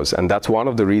repos, and that's one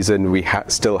of the reasons we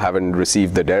still haven't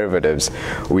received the derivatives.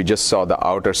 We just saw the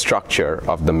outer structure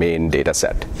of the main data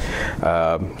set.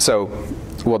 So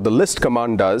what the list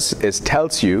command does is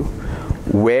tells you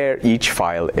where each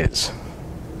file is.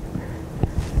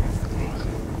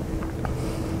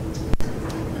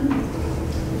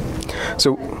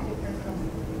 So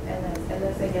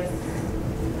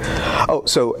oh,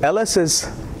 so ls is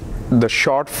the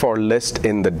short for list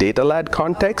in the DataLad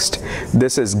context.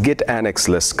 This is git annex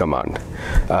list command.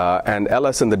 And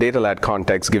ls in the DataLad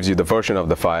context gives you the version of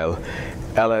the file.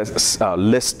 ls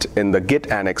list in the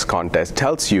git annex context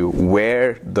tells you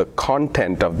where the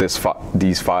content of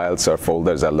these files or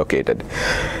folders are located.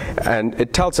 And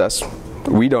it tells us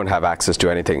we don't have access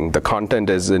to anything. The content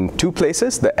is in two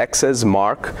places. The x's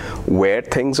mark where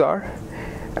things are,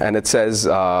 and it says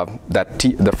that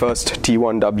the first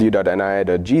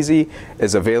t1w.ni.gz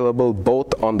is available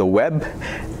both on the web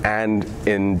and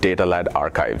in DataLad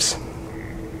archives.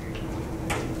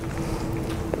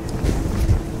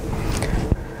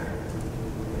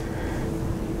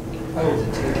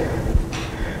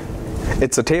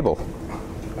 It's a table.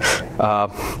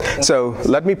 So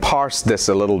let me parse this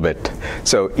a little bit.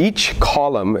 So each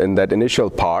column in that initial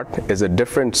part is a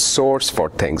different source for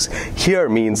things. Here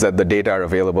means that the data are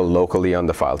available locally on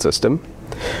the file system.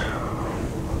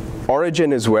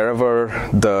 Origin is wherever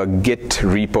the Git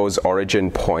repo's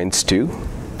origin points to.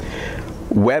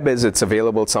 Web is it's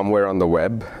available somewhere on the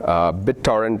web.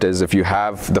 BitTorrent is if you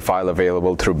have the file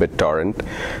available through BitTorrent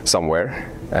somewhere.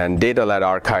 And DataLad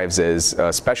archives is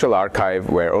a special archive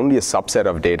where only a subset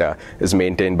of data is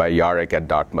maintained by Yarek at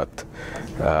Dartmouth.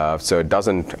 So it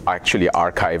doesn't actually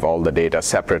archive all the data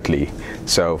separately.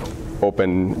 So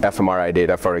open fMRI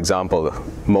data, for example,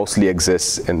 mostly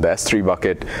exists in the S3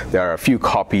 bucket. There are a few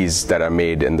copies that are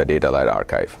made in the DataLad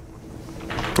archive.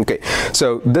 Okay,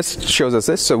 so this shows us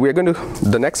this. So we're going to,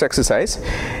 the next exercise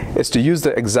is to use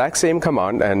the exact same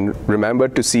command and remember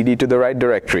to cd to the right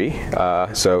directory.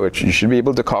 So you should be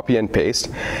able to copy and paste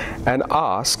and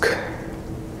ask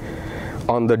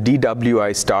on the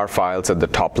DWI star files at the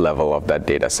top level of that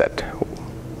data set.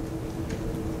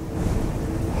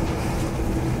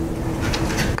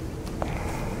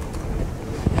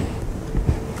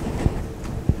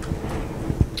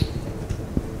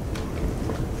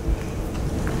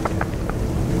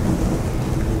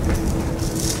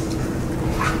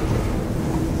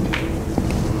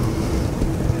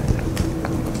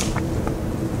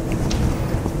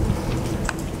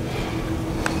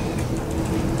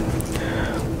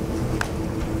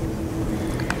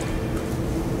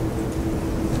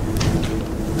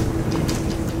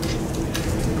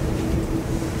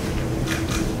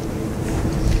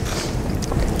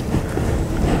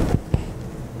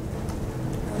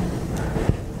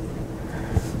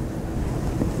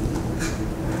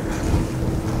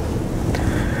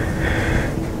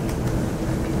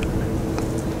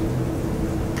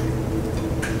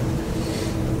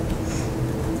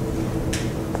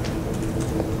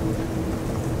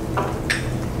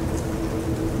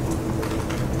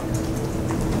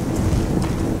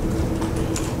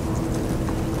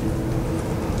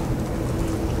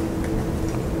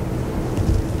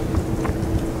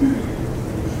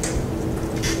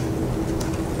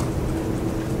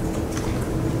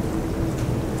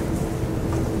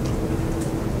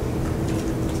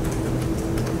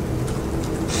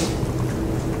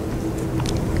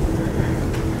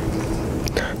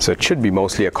 So it should be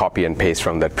mostly a copy and paste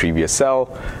from that previous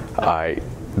cell.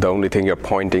 The only thing you're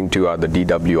pointing to are the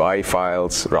DWI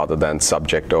files rather than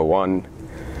subject 01.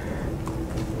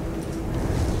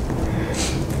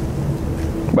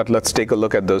 But let's take a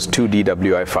look at those two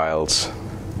DWI files.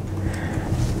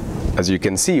 As you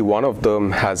can see, one of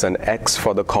them has an X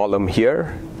for the column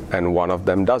here, and one of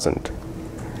them doesn't.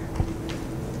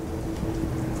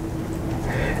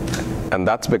 And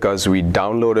that's because we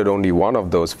downloaded only one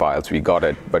of those files. We got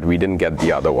it, but we didn't get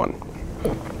the other one.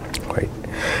 Right?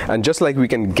 And just like we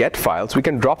can get files, we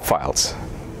can drop files.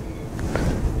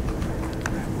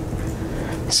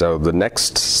 So the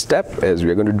next step is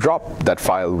we're going to drop that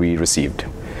file we received.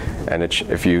 And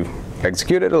if you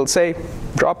execute it, it'll say,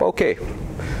 drop OK.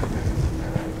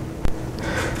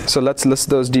 So let's list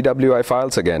those DWI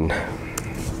files again.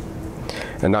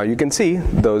 And now you can see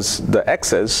the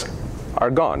X's are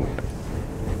gone,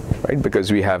 right?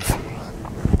 Because we have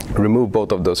removed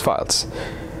both of those files.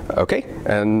 OK,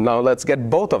 and now let's get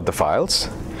both of the files.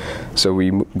 So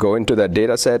we go into that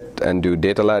data set and do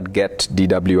datalad get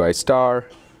DWI star.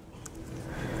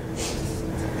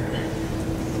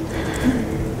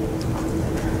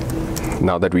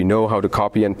 Now that we know how to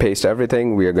copy and paste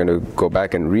everything, we are going to go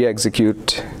back and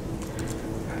re-execute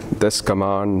this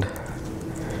command.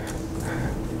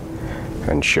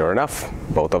 And sure enough,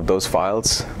 both of those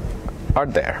files are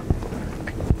there.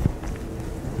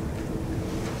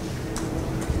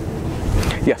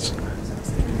 Yes?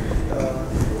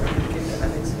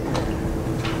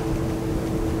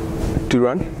 To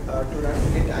run?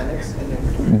 Git annex and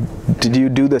then Did you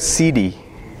do the CD,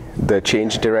 the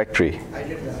change directory? I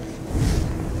did that.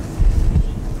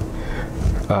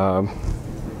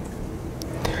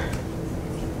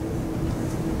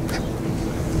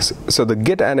 So the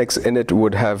git annex init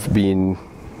would have been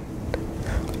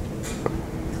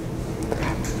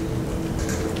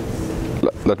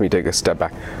let me take a step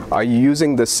back. Are you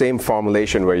using the same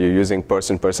formulation where you're using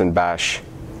person bash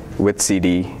with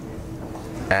CD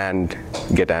and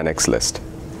git annex list?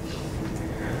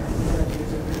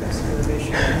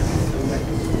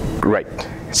 Right.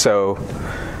 So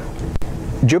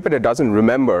Jupyter doesn't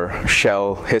remember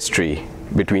shell history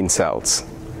between cells.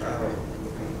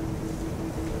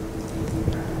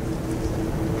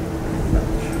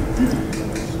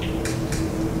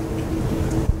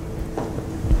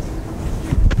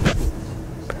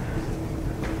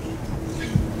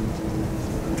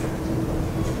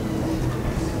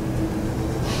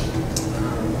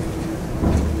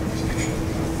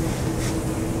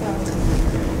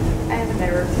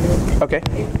 Okay.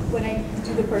 When I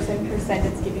do the percent,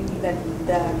 it's giving me that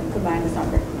the command is not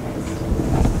recognized.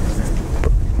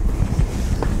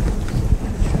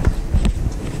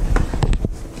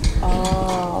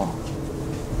 Oh.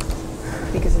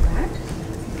 Because of that?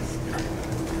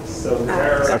 So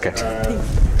there, Okay.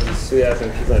 Suyas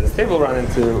and people at the table run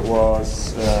into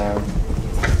was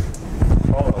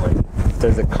following.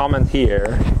 There's a comment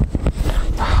here.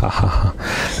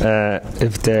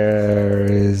 If there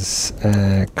is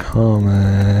a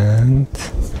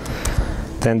comment,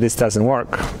 then this doesn't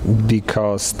work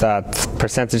because that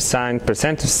percentage sign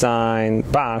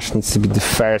bash needs to be the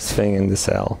first thing in the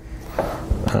cell.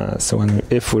 So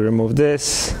if we remove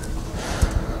this,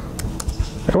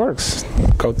 it works.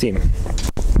 Go team.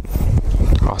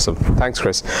 Awesome. Thanks,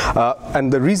 Chris.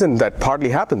 And the reason that partly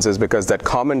happens is because that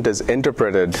comment is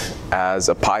interpreted as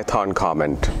a Python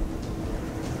comment.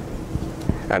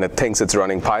 And it thinks it's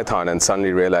running Python and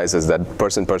suddenly realizes that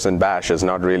person bash is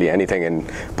not really anything in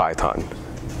Python.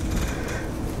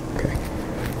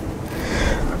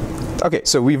 Okay,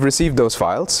 so we've received those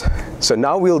files. So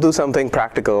now we'll do something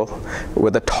practical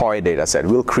with a toy data set.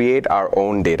 We'll create our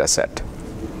own data set.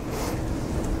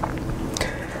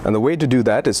 And the way to do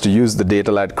that is to use the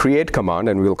datalad create command,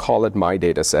 and we'll call it my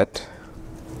data set.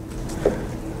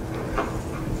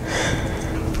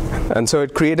 And so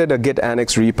it created a git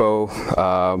annex repo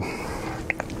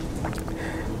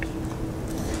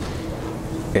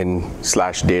in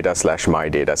 /data/my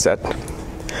data set.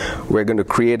 We're going to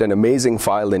create an amazing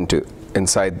file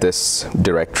inside this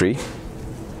directory,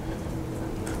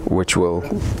 which will,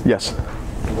 yes?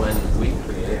 When we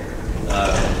create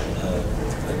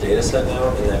a data set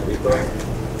now in that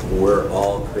repo, we're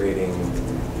all creating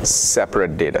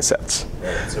separate data sets.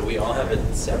 Right. So we all have a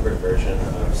separate version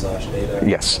of /data.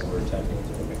 Yes. That we're tapping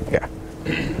into. Yeah.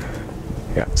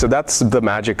 Yeah. So that's the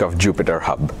magic of Jupyter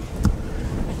Hub.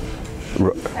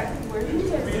 Where do you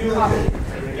get copy?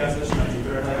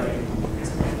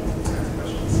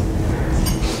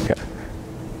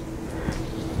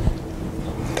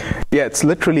 Yeah, it's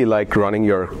literally like running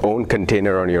your own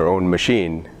container on your own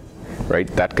machine, right?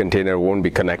 That container won't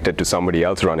be connected to somebody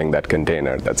else running that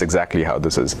container. That's exactly how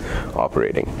this is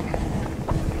operating.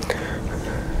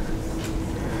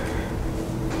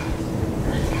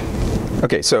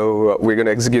 Okay, so we're going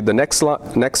to execute the next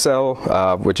cell,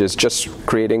 which is just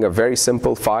creating a very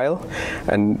simple file.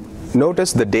 And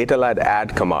notice the datalad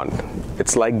add command.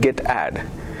 It's like git add.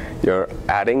 You're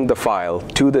adding the file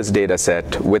to this data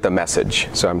set with a message.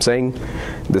 So I'm saying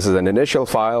this is an initial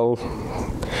file.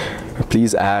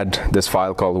 Please add this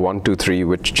file called 123,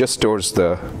 which just stores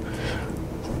the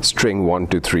string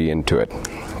 123 into it.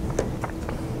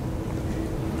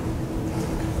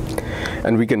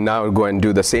 And we can now go and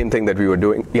do the same thing that we were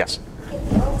doing. Yes? Can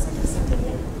we also do something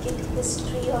like git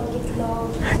history or git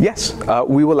log? Yes,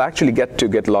 we will actually get to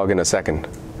git log in a second.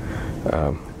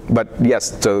 But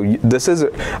yes, so this is,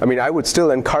 I mean, I would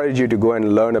still encourage you to go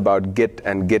and learn about Git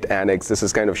and Git Annex. This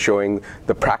is kind of showing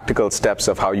the practical steps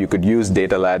of how you could use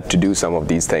datalad to do some of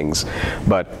these things.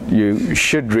 But you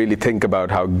should really think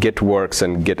about how Git works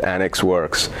and Git Annex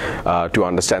works to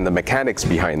understand the mechanics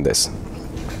behind this.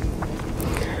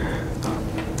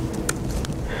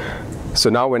 So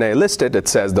now when I list it, it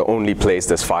says the only place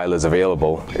this file is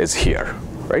available is here,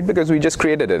 right? Because we just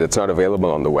created it. It's not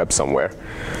available on the web somewhere.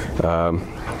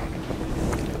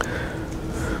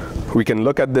 We can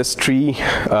look at this tree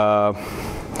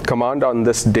command on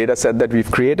this data set that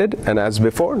we've created, and as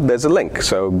before, there's a link.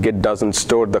 So Git doesn't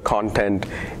store the content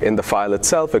in the file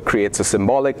itself. It creates a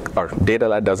symbolic, or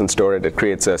datalad doesn't store it. It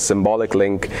creates a symbolic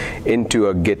link into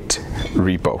a Git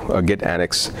repo, a Git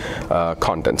Annex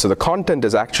content. So the content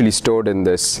is actually stored in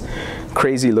this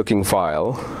crazy looking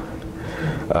file,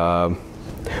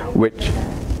 which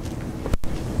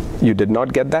you did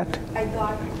not get that? I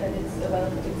thought that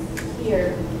it's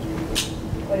here,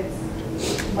 but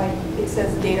it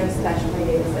says data slash my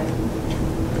data set.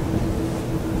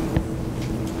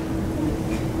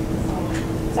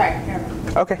 Sorry, never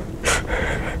mind. Okay.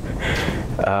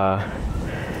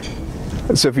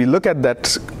 So if you look at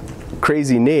that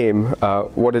crazy name,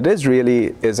 what it is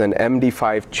really is an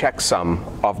MD5 checksum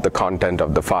of the content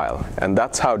of the file. And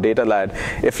that's how datalad,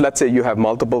 if let's say you have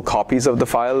multiple copies of the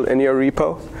file in your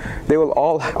repo, they will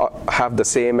all have the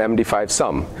same MD5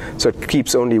 sum. So it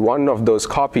keeps only one of those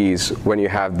copies when you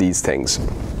have these things.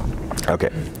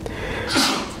 Okay.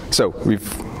 So we've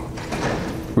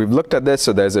looked at this.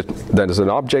 So there's an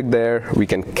object there. We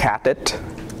can cat it.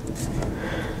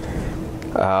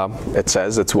 It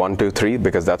says it's 1, 2, 3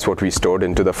 because that's what we stored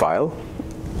into the file.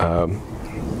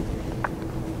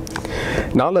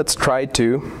 Now let's try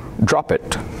to drop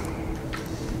it.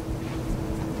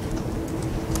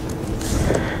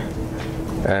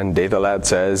 And datalad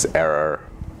says error.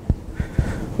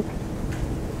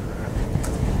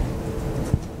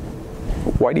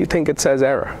 Why do you think it says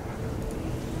error?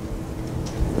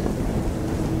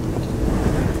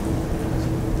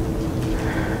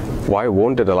 Why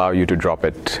won't it allow you to drop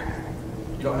it?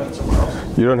 You don't have it somewhere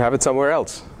else. You don't have it somewhere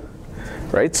else,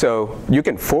 right? So you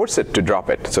can force it to drop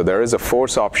it. So there is a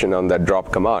force option on that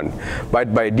drop command.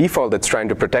 But by default, it's trying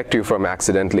to protect you from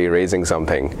accidentally erasing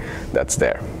something that's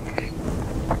there.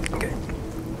 Okay.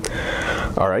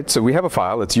 All right, so we have a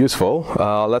file. It's useful.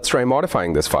 Let's try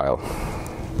modifying this file.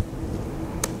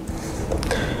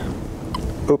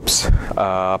 Oops,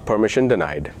 permission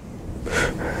denied.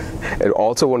 It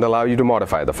also won't allow you to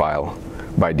modify the file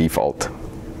by default.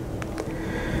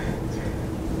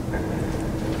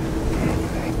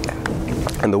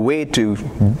 And the way to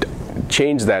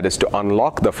change that is to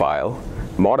unlock the file,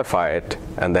 modify it,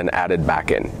 and then add it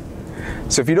back in.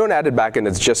 So if you don't add it back in,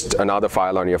 it's just another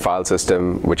file on your file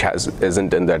system which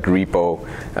isn't in that repo,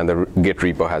 and the Git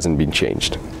repo hasn't been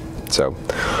changed. So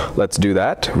let's do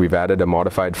that. We've added a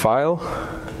modified file.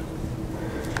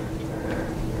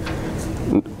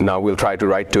 Now we'll try to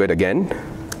write to it again,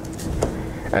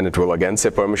 and it will again say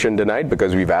permission denied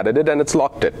because we've added it and it's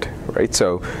locked it, right?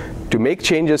 So to make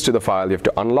changes to the file, you have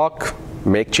to unlock,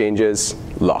 make changes,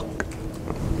 lock.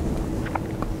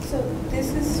 So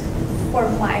this is for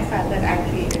my file that I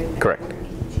created. Correct.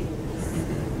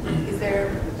 Is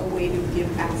there a way to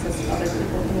give access to other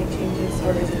people to make changes,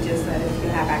 or is it just that if you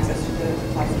have access to the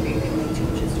repository, you can make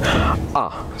changes to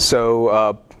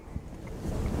it?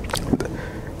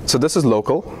 So this is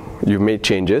local. You've made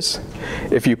changes.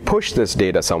 If you push this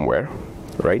data somewhere,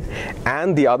 right,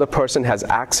 and the other person has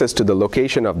access to the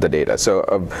location of the data. So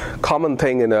a common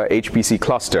thing in a HPC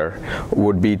cluster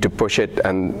would be to push it,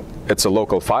 and it's a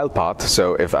local file path.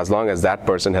 So if, as long as that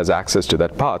person has access to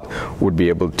that path, would be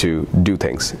able to do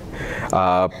things.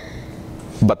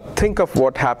 But think of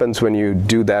what happens when you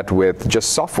do that with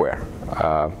just software.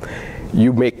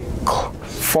 You make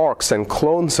forks and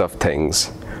clones of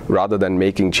things rather than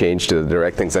making change to the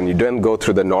direct things. And you then go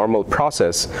through the normal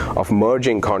process of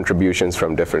merging contributions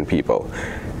from different people.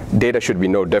 Data should be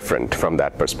no different from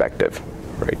that perspective,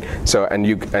 right? So, and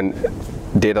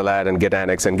DataLad and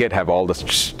GitAnnex and Git have all the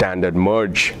standard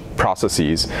merge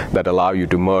processes that allow you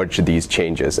to merge these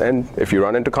changes. And if you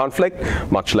run into conflict,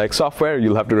 much like software,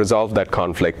 you'll have to resolve that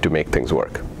conflict to make things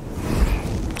work.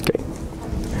 Okay.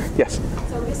 Yes?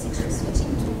 So basically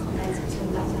switching to comments between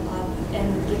DataLab and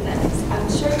GitAnnex. I'm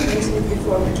sure you mentioned it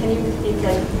before, but can you repeat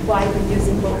like why we're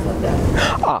using both of them?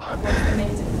 What's the main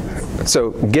difference?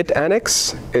 So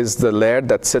GitAnnex is the layer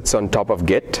that sits on top of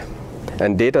Git,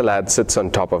 and DataLad sits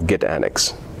on top of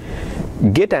GitAnnex.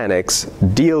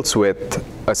 GitAnnex deals with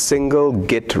a single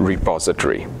Git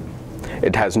repository.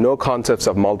 It has no concepts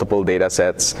of multiple data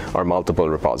sets or multiple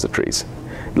repositories,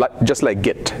 just like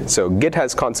Git. So Git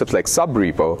has concepts like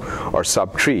subrepo or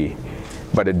subtree,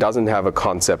 but it doesn't have a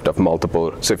concept of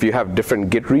multiple. So if you have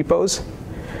different Git repos,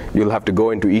 you'll have to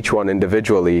go into each one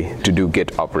individually to do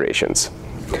Git operations.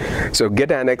 So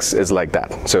GitAnnex is like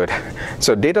that. So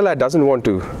DataLad doesn't want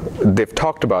to, they've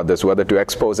talked about this, whether to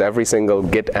expose every single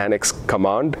GitAnnex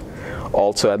command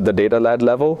also at the DataLad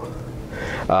level.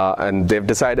 And they've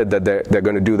decided that they're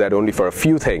going to do that only for a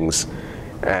few things.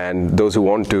 And those who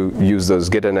want to use those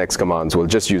GitAnnex commands will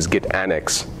just use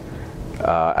GitAnnex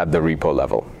at the repo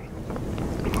level.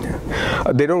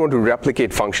 They don't want to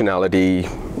replicate functionality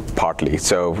partly.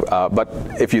 So, but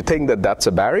if you think that that's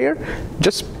a barrier,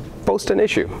 just post an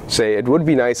issue. Say, it would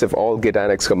be nice if all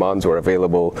GitAnnex commands were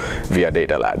available via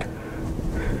DataLad.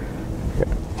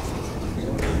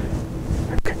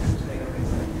 Okay.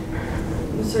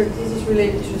 So this is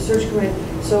related to the search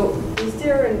command. So is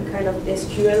there a kind of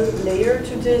SQL layer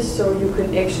to this, so you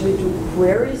can actually do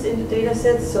queries in the data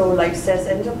set, so like SAS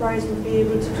Enterprise would be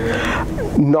able to do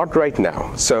it? Not right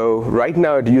now. So right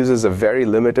now it uses a very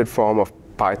limited form of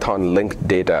Python linked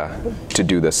data to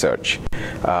do the search.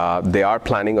 They are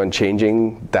planning on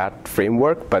changing that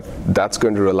framework, but that's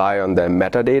going to rely on the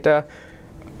metadata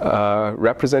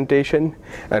representation.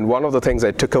 And one of the things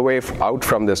I took away out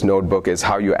from this notebook is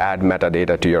how you add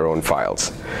metadata to your own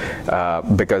files,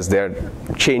 because they're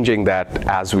changing that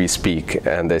as we speak.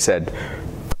 And they said,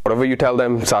 whatever you tell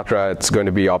them, Satra, it's going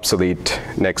to be obsolete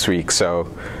next week. So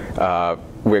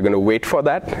we're going to wait for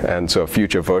that, and so a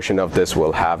future version of this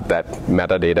will have that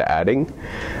metadata adding.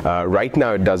 Right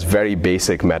now it does very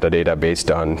basic metadata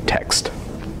based on text.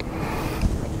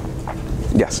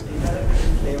 Yes?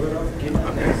 Flavor of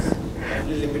GitAnnex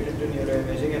only limited to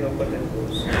neuroimaging and open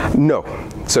course? No.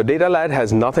 So DataLad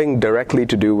has nothing directly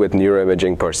to do with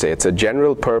neuroimaging per se. It's a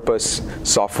general purpose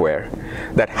software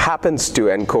that happens to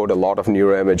encode a lot of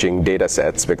neuroimaging data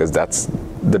sets, because that's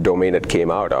the domain it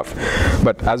came out of.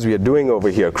 But as we are doing over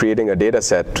here, creating a data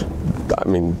set, I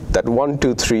mean, that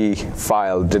 123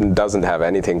 file doesn't have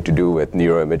anything to do with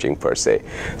neuroimaging per se.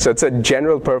 So it's a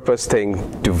general purpose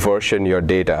thing to version your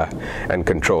data and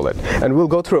control it. And we'll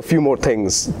go through a few more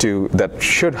things that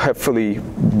should hopefully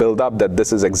build up that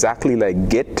this is exactly like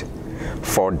Git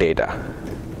for data.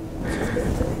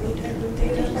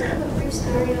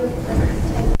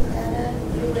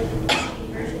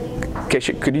 Okay,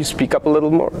 could you speak up a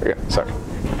little more? Yeah, sorry.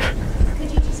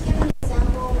 Could you just give an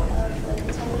example of like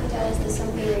typing data? Is this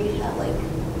something where you have like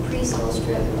pre-skull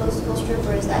strip, post-skull strip,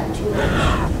 or is that too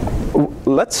much?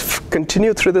 Let's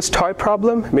continue through this toy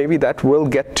problem. Maybe that will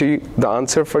get to the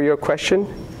answer for your question.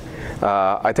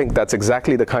 I think that's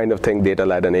exactly the kind of thing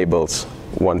DataLad enables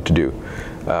one to do.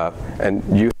 And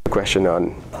you have a question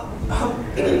on? I'm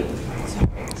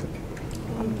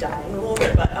dying a little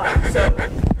bit, but so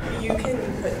you can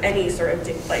put any sort of,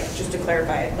 just to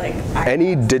clarify it, like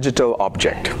any digital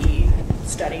object.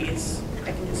 Studies,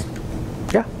 I can just,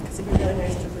 yeah. Because it'd be really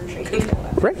nice to version control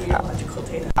that right. biological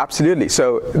data. Absolutely.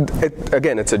 So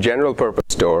again, it's a general purpose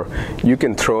store. You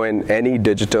can throw in any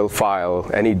digital file,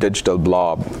 any digital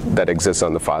blob that exists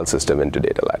on the file system into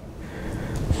DataLad.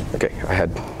 Okay, I had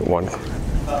one.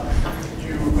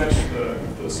 You mentioned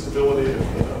the stability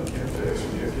of the interface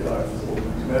with the API for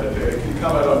metadata. Can you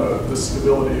comment on the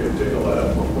stability of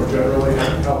DataLab more generally?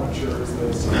 How mature is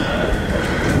this?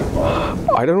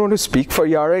 I don't want to speak for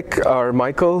Yarek or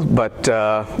Michael, but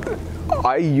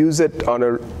I use it on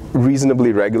a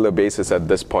reasonably regular basis at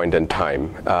this point in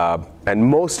time. And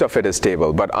most of it is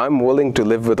stable, but I'm willing to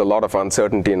live with a lot of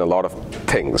uncertainty in a lot of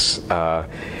things.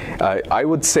 I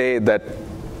would say that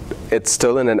it's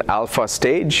still in an alpha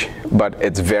stage, but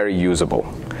it's very usable.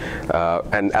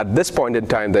 And at this point in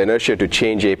time, the inertia to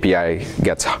change API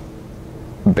gets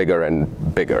bigger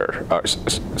and bigger.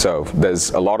 So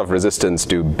there's a lot of resistance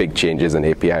to big changes in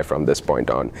API from this point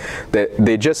on.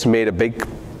 They just made a big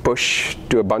push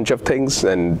to a bunch of things,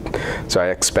 and so I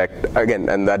expect, again,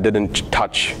 and that didn't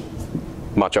touch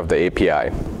much of the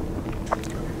API.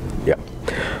 Yeah.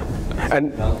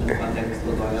 And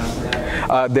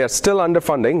they're still under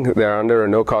funding. They're under a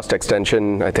no-cost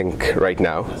extension, I think, right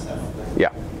now.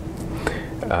 Yeah.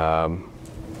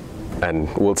 And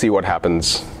we'll see what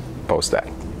happens post that.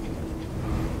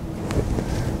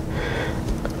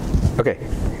 Okay.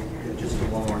 Just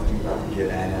one more thing about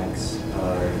Git Annex.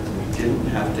 We didn't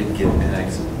have to Git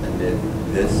Annex amid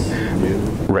this new.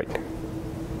 Right.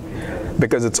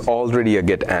 Because it's already a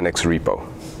Git Annex repo.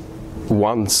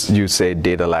 Once you say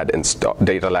datalad install,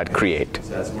 datalad create. So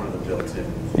that's one of the built-in.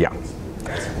 Yeah.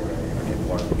 That's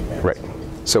where right.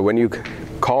 So when you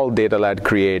call datalad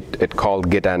create, it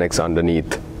called Git Annex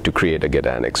underneath to create a Git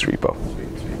Annex repo.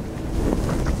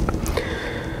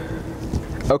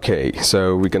 Okay,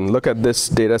 so we can look at this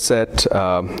data set,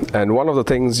 and one of the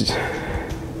things,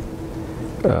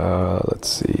 let's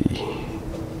see.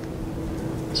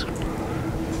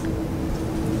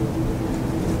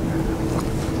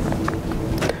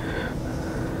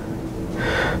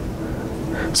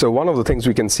 So one of the things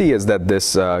we can see is that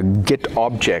this Git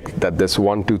object, that this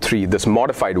 123, this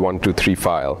modified 123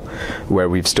 file, where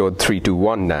we've stored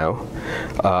 321 now,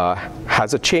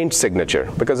 has a change signature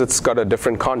because it's got a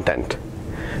different content.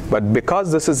 But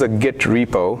because this is a Git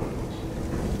repo,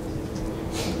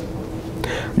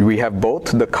 we have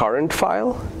both the current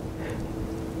file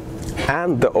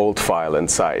and the old file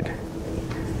inside.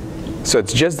 So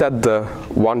it's just that the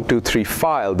 123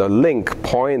 file, the link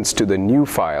points to the new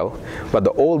file, but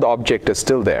the old object is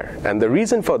still there. And the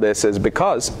reason for this is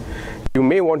because you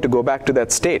may want to go back to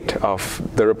that state of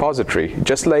the repository.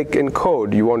 Just like in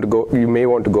code, you may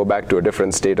want to go back to a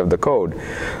different state of the code.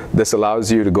 This allows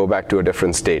you to go back to a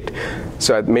different state.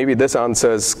 So maybe this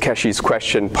answers Keshi's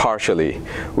question partially,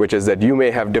 which is that you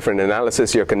may have different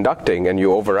analysis you're conducting and you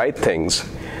overwrite things.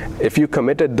 If you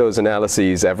committed those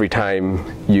analyses every time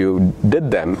you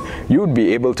did them, you would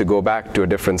be able to go back to a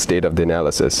different state of the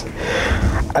analysis.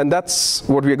 And that's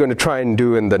what we're going to try and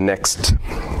do in the next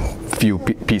few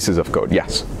pieces of code.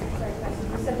 Yes?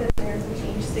 You said that there's a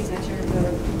change signature in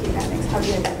the Git Annex. How do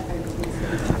you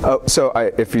identify it? So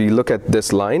if you look at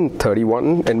this line,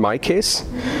 31 in my case,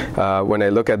 when I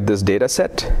look at this data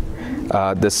set,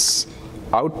 this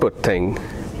output thing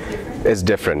is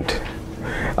different.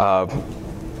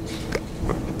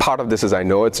 Part of this is I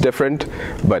know it's different,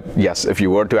 but yes, if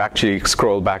you were to actually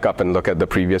scroll back up and look at the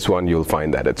previous one, you'll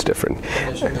find that it's different.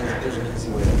 There's an easy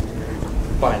way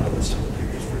to bind the list of the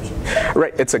previous version.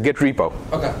 Right, it's a Git repo.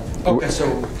 Okay. Okay, so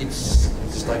it's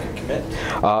just like a commit?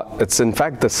 It's in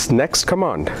fact this next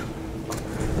command,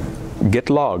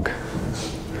 git log.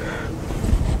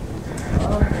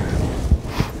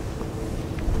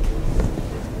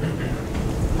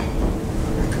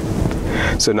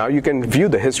 So now you can view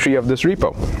the history of this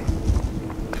repo.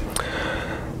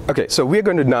 Okay, so we're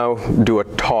going to now do a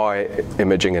toy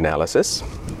imaging analysis.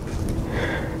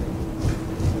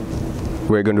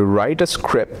 We're going to write a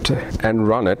script and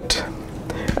run it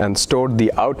and store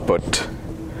the output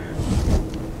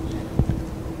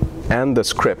and the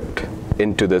script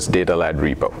into this datalad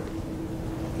repo.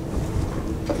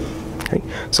 Okay,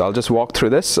 so I'll just walk through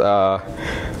this.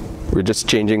 We're just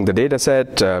changing the data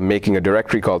set, making a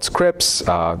directory called scripts.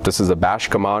 This is a bash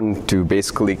command to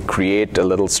basically create a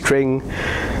little string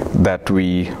that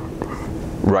we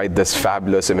write this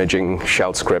fabulous imaging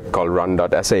shell script called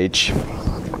run.sh.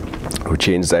 We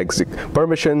change the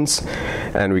permissions,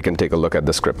 and we can take a look at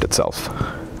the script itself.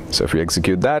 So if we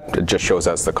execute that, it just shows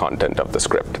us the content of the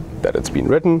script, that it's been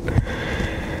written.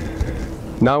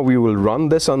 Now we will run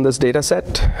this on this data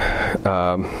set.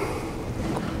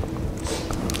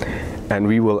 And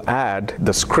we will add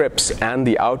the scripts and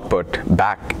the output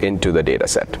back into the data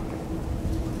set.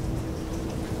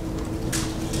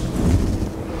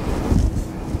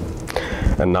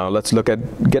 And now let's look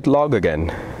at git log again.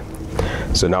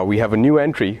 So now we have a new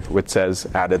entry which says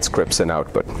added scripts and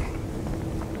output.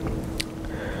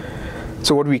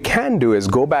 So what we can do is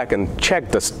go back and check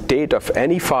the state of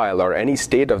any file or any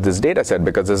state of this data set,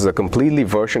 because this is a completely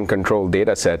version controlled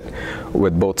data set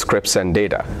with both scripts and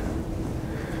data.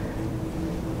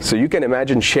 So you can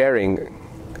imagine sharing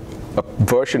a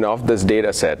version of this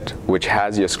data set which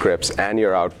has your scripts and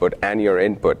your output and your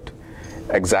input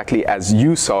exactly as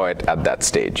you saw it at that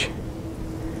stage.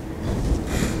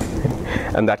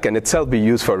 And that can itself be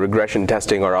used for regression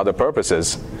testing or other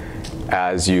purposes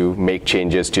as you make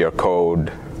changes to your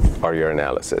code or your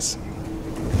analysis.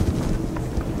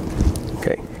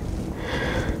 Okay.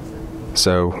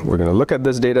 So we're going to look at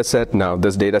this data set. Now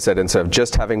this data set, instead of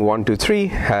just having 1, 2, 3,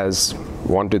 has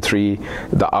 1, 2, 3,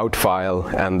 the out file,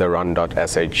 and the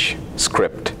run.sh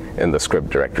script in the script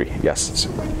directory. Yes?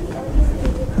 When we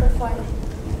created the file,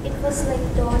 it was like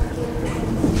 .git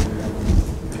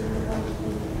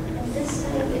and this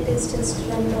time it is just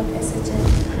run.sh.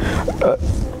 So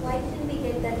why didn't we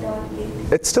get that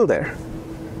 .git? It's still there.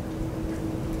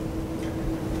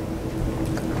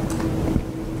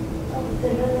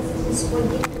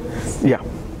 Yeah.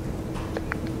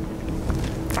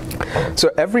 So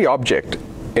every object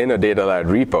in a DataLad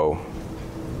repo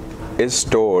is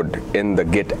stored in the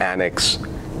Git annex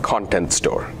content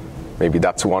store. Maybe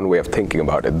that's one way of thinking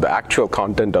about it. The actual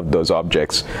content of those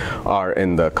objects are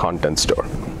in the content store.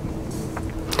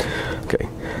 Okay.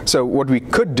 So what we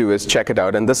could do is check it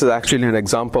out, and this is actually an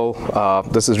example.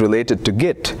 This is related to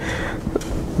Git.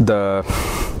 The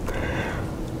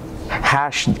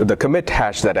hash, the commit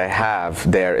hash that I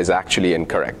have there is actually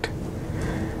incorrect.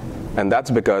 And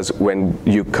that's because when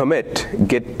you commit,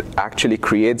 Git actually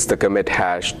creates the commit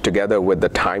hash together with the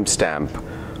timestamp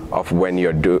of when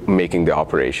you're making the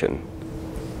operation.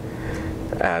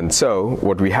 And so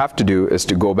what we have to do is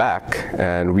to go back,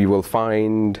 and we will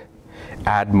find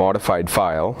add modified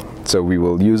file. So we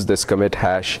will use this commit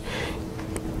hash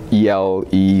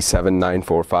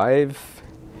ELE7945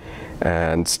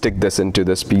 and stick this into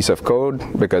this piece of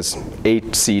code, because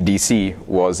 8cdc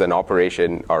was an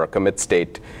operation or a commit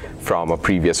state from a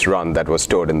previous run that was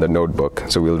stored in the notebook.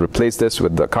 So we'll replace this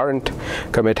with the current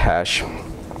commit hash,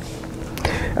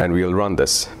 and we'll run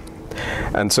this.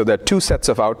 And so there are two sets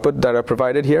of output that are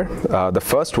provided here. The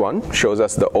first one shows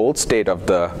us the old state of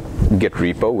the Git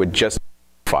repo with just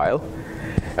file.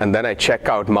 And then I check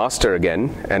out master again,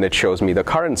 and it shows me the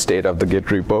current state of the Git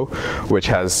repo, which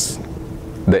has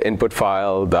the input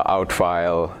file, the out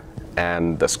file,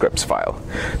 and the scripts file.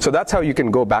 So that's how you can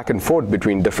go back and forth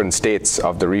between different states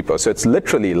of the repo. So it's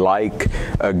literally like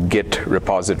a Git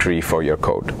repository for your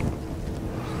code.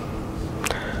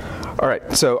 All right,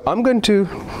 so I'm going to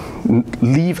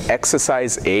leave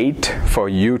exercise 8 for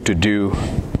you to do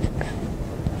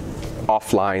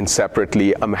offline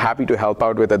separately. I'm happy to help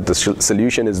out with it. The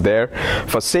solution is there.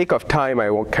 For sake of time, I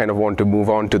kind of want to move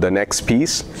on to the next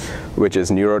piece, which is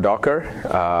NeuroDocker,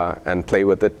 and play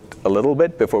with it a little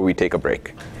bit before we take a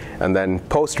break. And then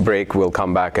post-break, we'll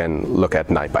come back and look at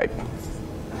NiPipe.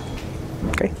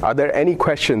 Okay. Are there any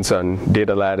questions on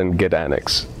DataLad and Git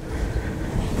Annex?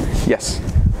 Yes?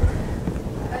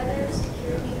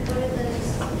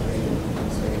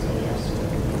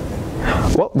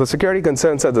 Well, the security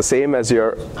concerns are the same as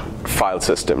your file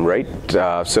system, right?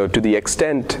 So to the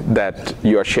extent that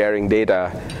you are sharing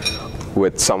data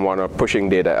with someone or pushing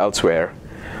data elsewhere,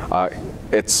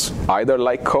 it's either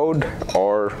like code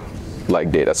or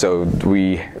like data. So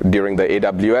during the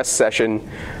AWS session,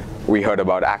 we heard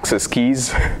about access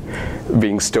keys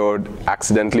being stored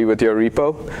accidentally with your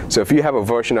repo. So if you have a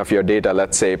version of your data,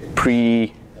 let's say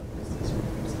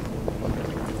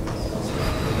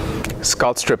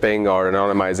skull stripping or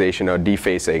anonymization or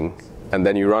defacing, and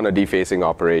then you run a defacing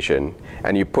operation,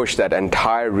 and you push that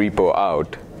entire repo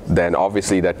out, then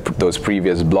obviously those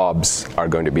previous blobs are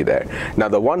going to be there. Now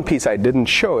the one piece I didn't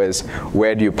show is,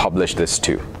 where do you publish this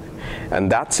to?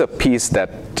 And that's a piece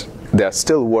that they're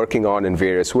still working on in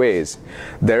various ways.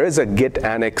 There is a Git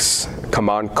Annex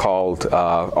command called,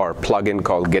 or plugin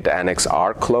called Git Annex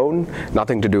R clone,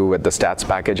 nothing to do with the stats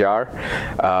package R.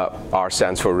 R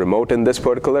stands for remote in this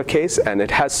particular case, and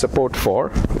it has support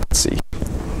for, let's see.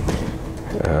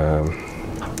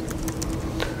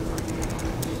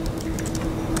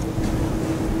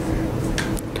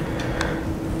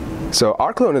 So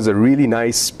rclone is a really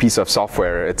nice piece of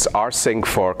software. It's rsync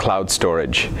for cloud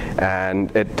storage,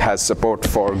 and it has support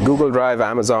for Google Drive,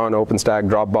 Amazon, OpenStack,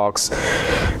 Dropbox,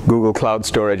 Google Cloud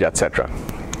Storage, etc.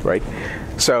 Right?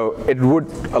 So it would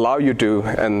allow you to,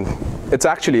 and it's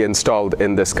actually installed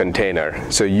in this container.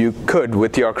 So you could,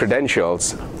 with your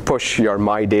credentials, push your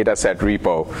My Dataset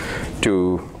repo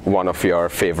to one of your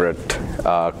favorite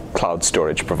cloud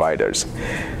storage providers.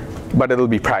 But it'll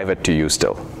be private to you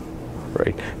still.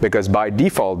 Right? Because by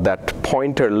default, that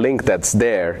pointer link that's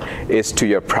there is to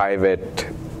your private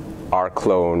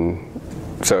rclone.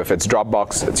 So if it's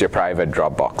Dropbox, it's your private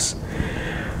Dropbox.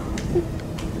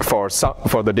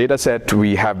 For the data set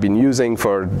we have been using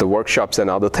for the workshops and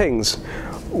other things,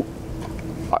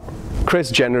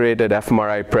 Chris generated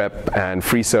fMRI prep and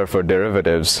FreeSurfer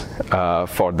derivatives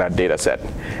for that data set.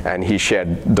 And he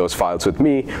shared those files with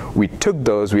me. We took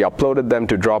those, we uploaded them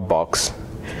to Dropbox,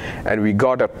 and we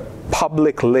got a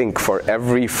public link for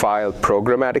every file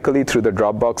programmatically through the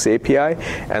Dropbox API,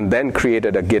 and then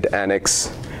created a Git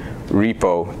Annex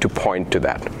repo to point to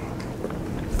that.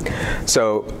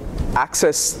 So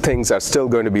access things are still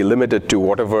going to be limited to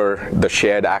whatever the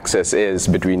shared access is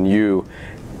between you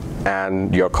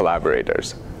and your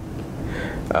collaborators.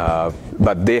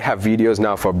 But they have videos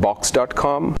now for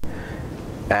box.com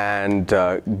and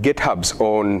GitHub's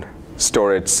own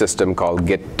storage system called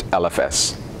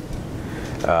GitLFS.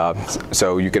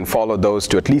 So you can follow those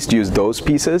to at least use those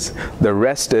pieces. The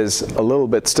rest is a little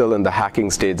bit still in the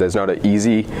hacking stage. There's not an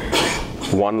easy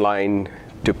one line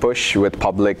to push with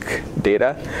public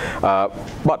data.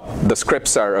 But the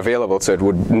scripts are available, so it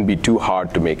wouldn't be too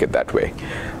hard to make it that way.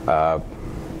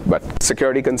 But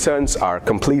security concerns are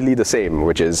completely the same,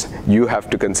 which is you have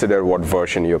to consider what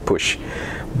version you push.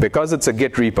 Because it's a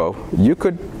Git repo, you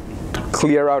could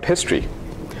clear out history.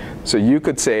 So you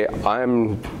could say,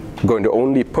 I'm going to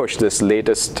only push this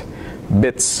latest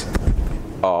bits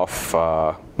of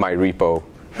my repo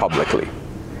publicly.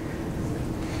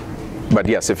 But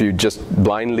yes, if you just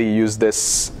blindly use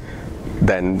this,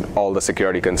 then all the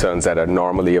security concerns that are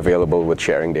normally available with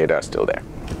sharing data are still there.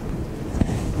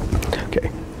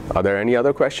 Okay. Are there any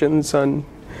other questions on?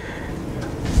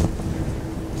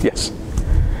 Yes.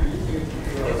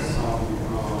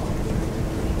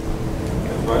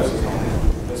 Advice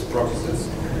on best practices.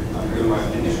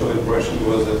 My initial impression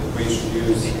was that we should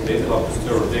use DataLab to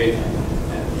store data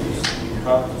and use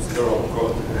GitHub to store our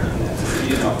code.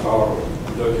 And in our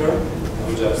Docker,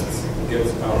 we just get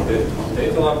our data from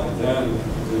DataLab and then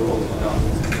do all the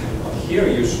analysis. But here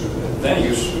you should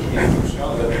show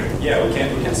that yeah, we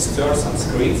can store some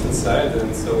scripts inside,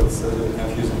 and so it's a little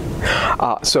confusing.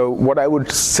 So what I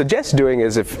would suggest doing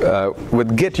is if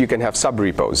with Git you can have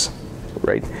subrepos.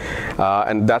 Right?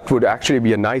 And that would actually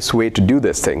be a nice way to do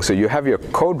this thing. So you have your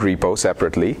code repo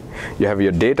separately, you have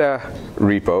your data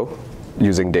repo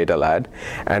using DataLad,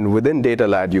 and within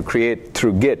DataLad you create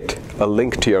through Git a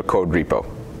link to your code repo.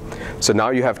 So now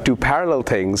you have two parallel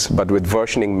things, but with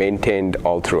versioning maintained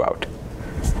all throughout.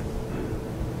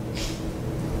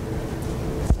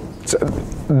 So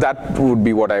that would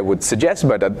be what I would suggest,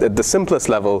 but at the simplest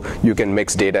level, you can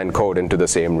mix data and code into the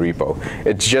same repo.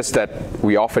 It's just that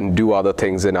we often do other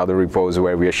things in other repos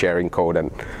where we are sharing code,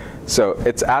 and so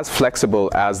it's as flexible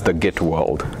as the Git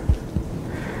world.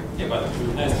 Yeah, but it would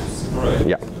be nice to separate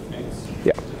yeah. the things.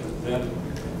 Yeah. Then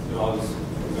I'll just,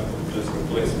 for example, just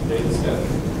replace the data set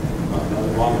with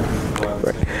another one.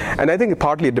 Right. And I think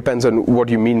partly it depends on what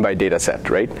you mean by data set,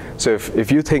 right? So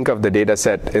if you think of the data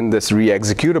set in this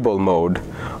re-executable mode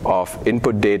of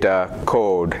input data,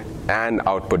 code, and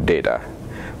output data,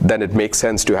 then it makes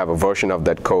sense to have a version of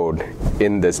that code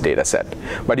in this data set.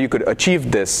 But you could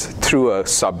achieve this through a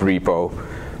sub-repo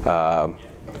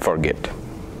for Git.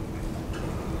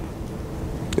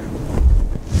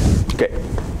 Okay.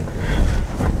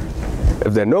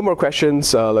 If there are no more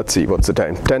questions, let's see, what's the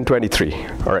time?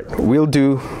 10:23. All right, we'll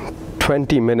do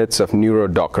 20 minutes of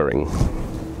neurodockering.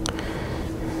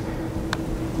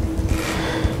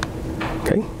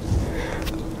 Okay.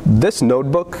 This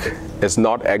notebook is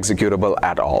not executable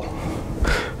at all.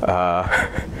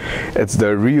 It's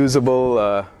the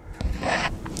reusable,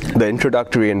 the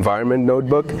introductory environment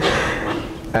notebook.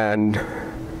 And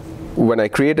when I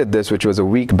created this, which was a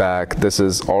week back, this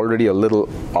is already a little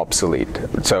obsolete.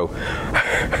 So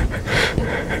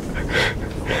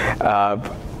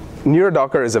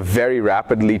NeuroDocker is a very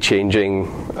rapidly changing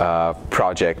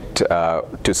project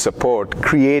to support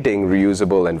creating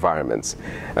reusable environments.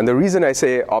 And the reason I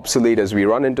say obsolete is we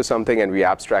run into something and we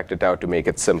abstract it out to make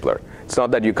it simpler. It's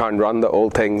not that you can't run the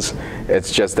old things,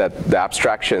 it's just that the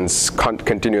abstractions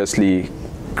continuously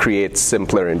create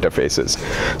simpler interfaces.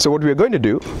 So what we're going to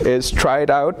do is try it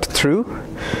out through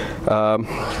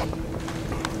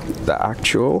the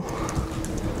actual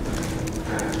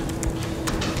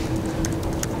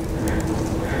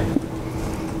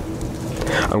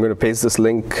I'm going to paste this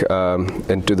link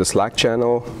into the Slack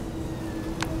channel.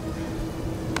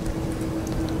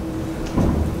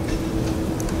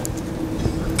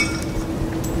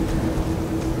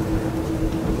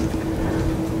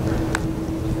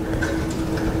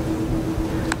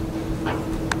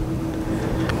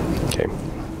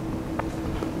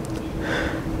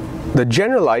 The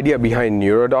general idea behind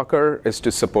NeuroDocker is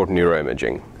to support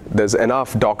neuroimaging. There's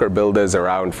enough Docker builders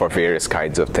around for various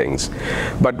kinds of things.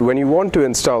 But when you want to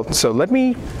install, so let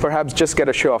me perhaps just get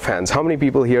a show of hands. How many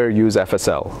people here use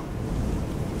FSL?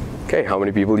 Okay, how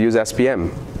many people use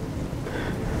SPM?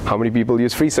 How many people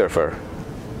use FreeSurfer?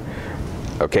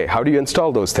 Okay, how do you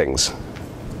install those things?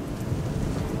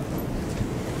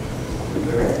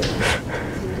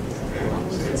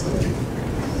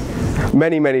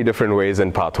 Many, many different ways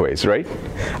and pathways, right?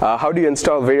 How do you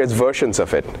install various versions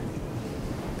of it?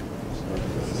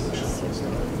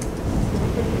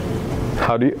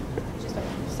 How do you? Just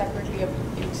separately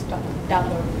install,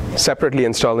 download. Yeah. Separately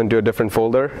install into a different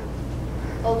folder?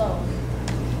 Although,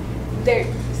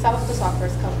 some of the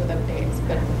softwares come with updates,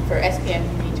 but for SPM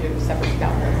you need to separately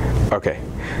download. Okay.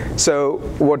 So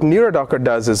what NeuroDocker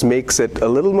does is makes it a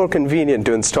little more convenient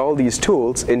to install these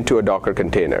tools into a Docker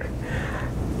container.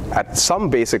 At some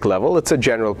basic level, it's a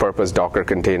general purpose Docker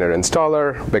container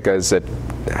installer because it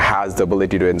has the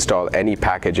ability to install any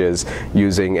packages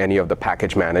using any of the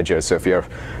package managers. So if you're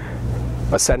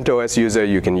a CentOS user,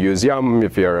 you can use Yum.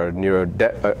 If you're a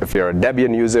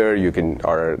Debian user,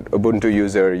 or an Ubuntu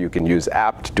user, you can use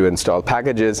apt to install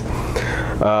packages.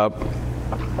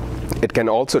 It can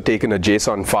also take in a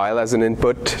JSON file as an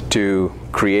input to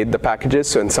create the packages.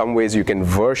 So in some ways, you can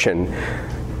version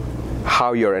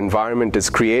how your environment is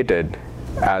created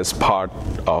as part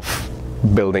of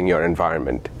building your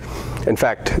environment. In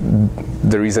fact,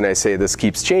 the reason I say this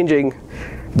keeps changing,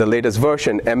 the latest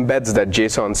version embeds that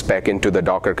JSON spec into the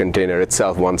Docker container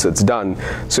itself once it's done,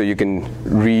 so you can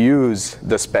reuse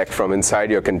the spec from inside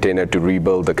your container to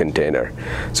rebuild the container.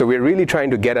 So we're really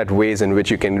trying to get at ways in which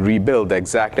you can rebuild the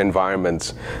exact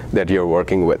environments that you're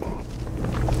working with.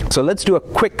 So let's do a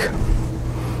quick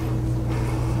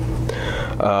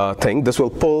thing. This will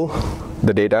pull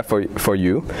the data for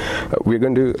you. We're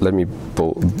going to, let me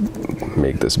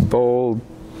make this bold,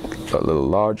 a little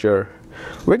larger.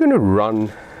 We're going to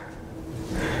run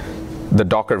the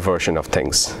Docker version of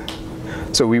things.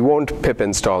 So we won't pip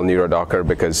install NeuroDocker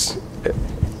because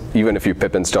even if you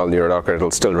pip install NeuroDocker,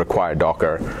 it'll still require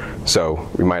Docker. So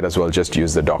we might as well just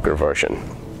use the Docker version.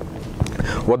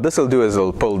 What this will do is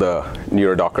it'll pull the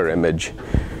NeuroDocker image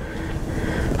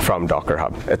from Docker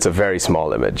Hub. It's a very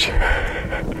small image.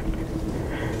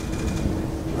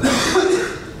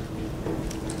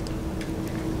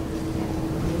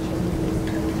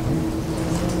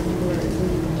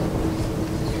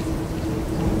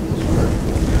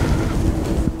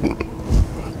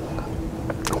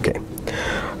 Okay.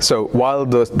 So while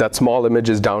that small image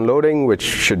is downloading, which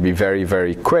should be very,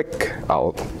 very quick,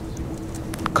 I'll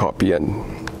copy and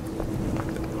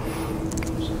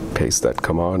paste that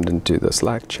command into the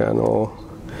Slack channel.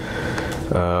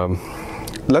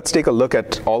 Let's take a look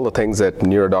at all the things that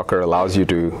NeuroDocker allows you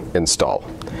to install.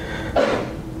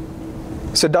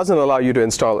 So it doesn't allow you to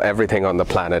install everything on the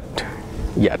planet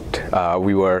yet.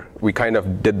 We kind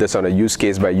of did this on a use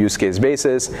case by use case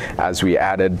basis as we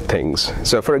added things.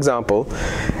 So for example,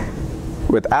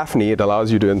 with AFNI, it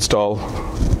allows you to install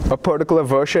a particular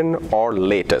version or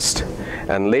latest.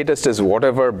 And latest is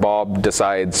whatever Bob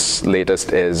decides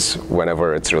latest is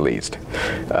whenever it's released.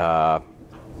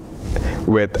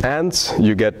 With ANTS,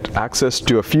 you get access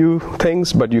to a few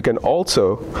things, but you can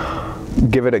also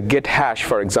give it a git hash,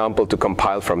 for example, to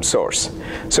compile from source.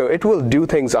 So it will do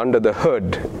things under the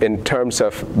hood in terms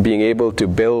of being able to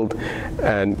build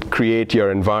and create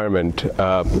your environment.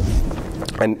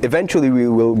 And eventually we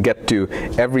will get to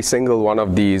every single one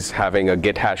of these having a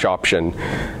git hash option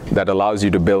that allows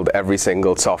you to build every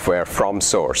single software from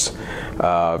source.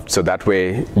 So that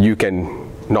way you can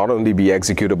not only be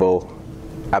executable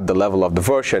at the level of the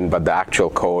version, but the actual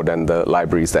code and the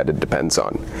libraries that it depends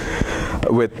on.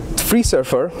 With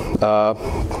FreeSurfer,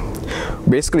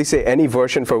 basically say any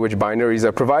version for which binaries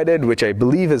are provided, which I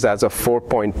believe is as of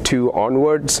 4.2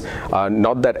 onwards.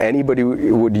 Not that anybody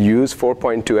would use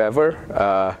 4.2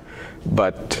 ever,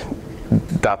 but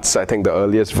that's, I think, the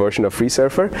earliest version of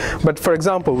FreeSurfer. But for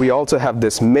example, we also have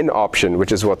this min option,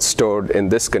 which is what's stored in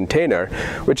this container,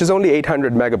 which is only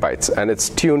 800 megabytes, and it's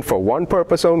tuned for one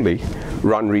purpose only: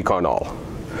 run recon all.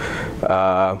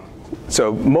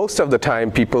 So most of the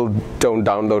time, people don't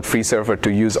download FreeSurfer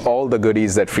to use all the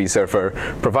goodies that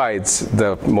FreeSurfer provides.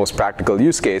 The most practical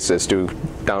use case is to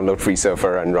download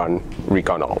FreeSurfer and run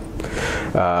recon all.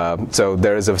 So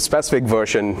there is a specific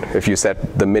version. If you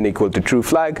set the min equal to true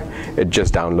flag, it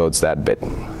just downloads that bit.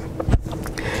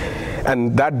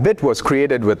 And that bit was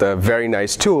created with a very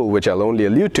nice tool, which I'll only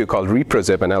allude to, called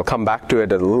reproducible, and I'll come back to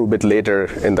it a little bit later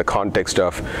in the context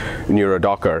of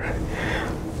NeuroDocker.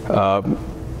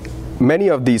 Many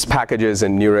of these packages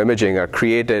in neuroimaging are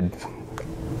created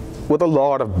with a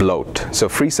lot of bloat. So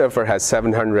FreeSurfer has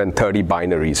 730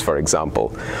 binaries, for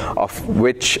example, of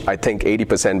which I think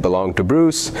 80% belong to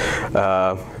Bruce,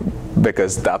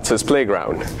 because that's his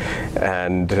playground.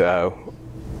 And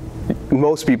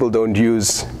most people don't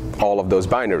use all of those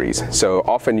binaries. So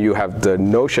often you have the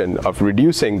notion of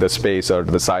reducing the space or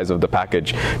the size of the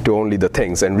package to only the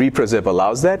things. And reproducible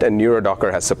allows that, and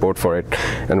NeuroDocker has support for it.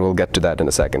 And we'll get to that in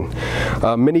a second.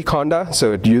 Miniconda,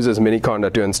 so it uses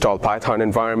Miniconda to install Python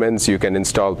environments. You can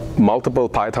install multiple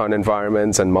Python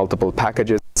environments and multiple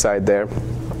packages inside there.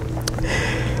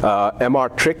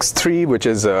 MRTrix3, which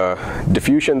is a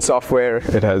diffusion software.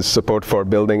 It has support for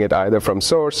building it either from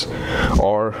source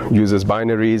or uses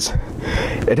binaries.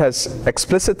 It has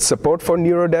explicit support for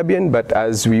NeuroDebian, but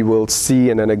as we will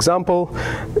see in an example,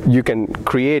 you can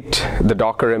create the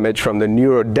Docker image from the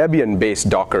NeuroDebian-based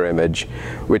Docker image,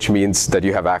 which means that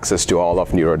you have access to all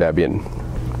of NeuroDebian.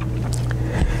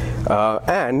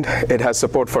 And it has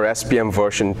support for SPM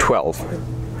version 12.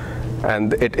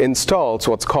 And it installs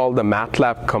what's called the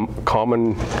MATLAB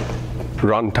common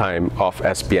runtime of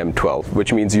SPM 12,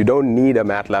 which means you don't need a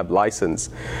MATLAB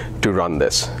license to run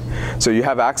this. So you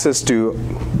have access to,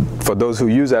 for those who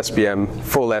use SPM,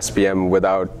 full SPM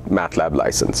without MATLAB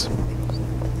license.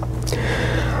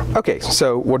 Okay,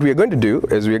 so what we are going to do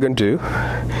is we are going to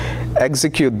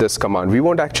execute this command. We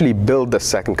won't actually build the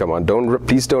second command.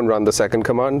 Please don't run the second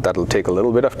command. That'll take a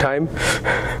little bit of time.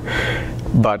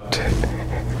 But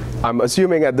I'm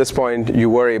assuming at this point you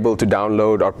were able to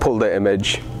download or pull the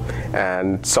image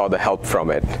and saw the help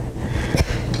from it.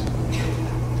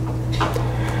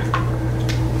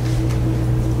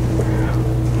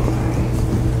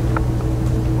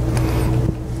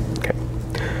 Okay.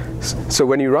 So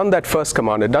when you run that first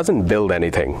command, it doesn't build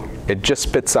anything. It just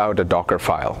spits out a Docker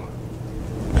file.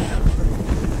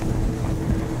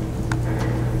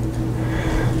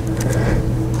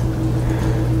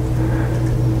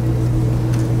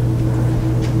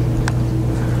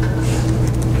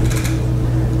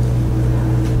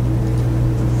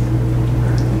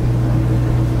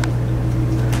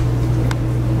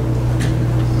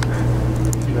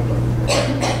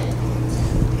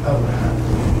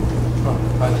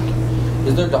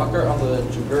 Is there Docker on the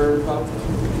Jupyter hub?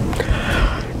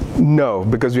 No,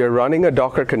 because we are running a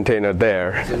Docker container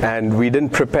there, and we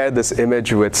didn't prepare this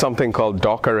image with something called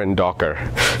Docker and Docker.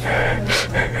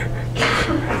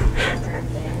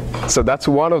 So that's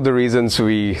one of the reasons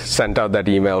we sent out that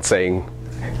email saying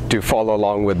to follow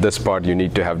along with this part, you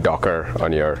need to have Docker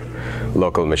on your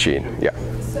local machine. Yeah.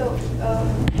 So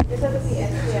you said that the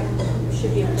SPM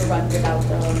should be able to run without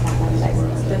the MATLAB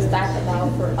license. Does that allow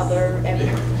for other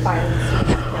files?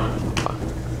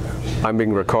 I'm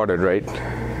being recorded, right?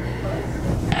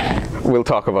 We'll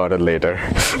talk about it later.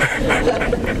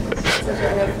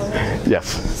 Yes.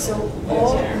 So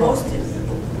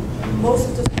most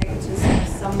of those packages have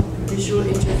some visual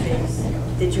interface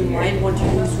that you might want to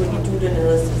use when you do the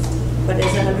analysis. But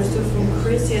as I understood from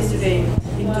Chris yesterday,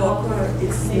 in Docker,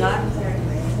 it's not,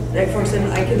 like for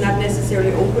example, I cannot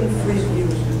necessarily open FreeView.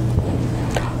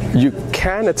 You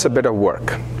can, it's a bit of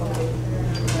work.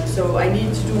 So I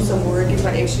need to do some work if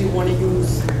I actually want to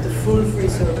use the full free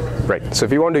server. Right. So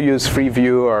if you want to use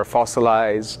FreeView or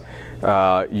Fossilize,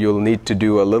 you'll need to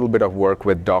do a little bit of work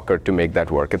with Docker to make that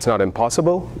work. It's not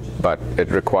impossible, but it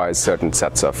requires certain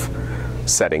sets of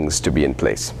settings to be in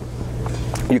place.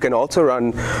 You can also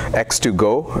run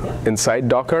X2Go inside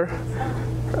Docker,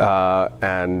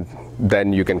 and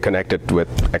then you can connect it with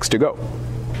X2Go.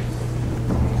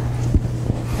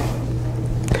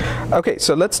 Okay,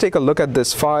 so let's take a look at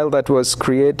this file that was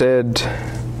created.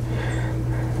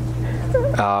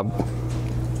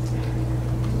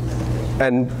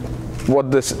 And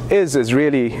what this is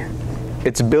really,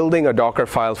 it's building a Docker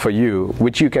file for you,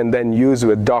 which you can then use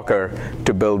with Docker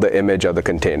to build the image or the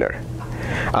container.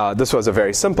 This was a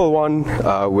very simple one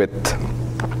with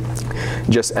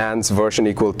just ans version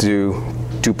equal to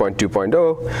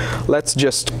 2.2.0. Let's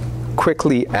just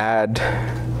quickly add,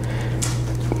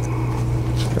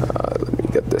 let me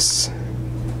get this.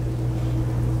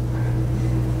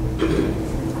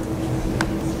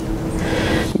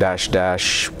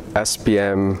 --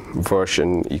 SPM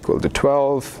version equal to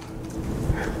 12.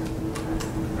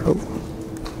 Oh.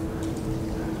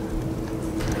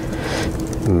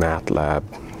 MATLAB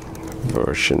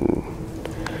version,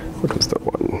 what was the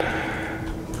one?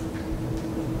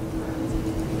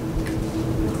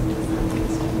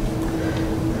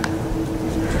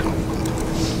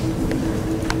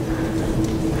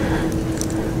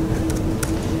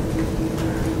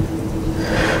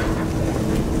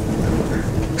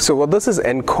 So what this is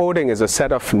encoding is a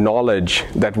set of knowledge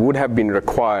that would have been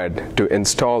required to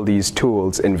install these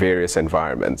tools in various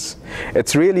environments.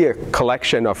 It's really a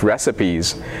collection of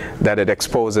recipes that it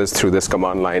exposes through this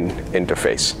command line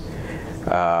interface.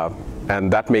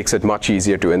 And that makes it much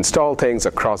easier to install things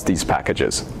across these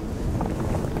packages.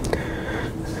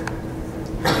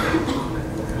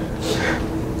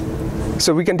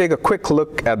 So we can take a quick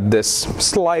look at this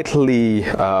slightly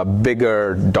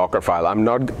bigger Docker file.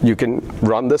 You can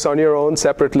run this on your own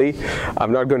separately.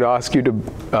 I'm not going to ask you to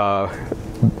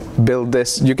build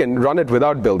this. You can run it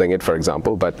without building it, for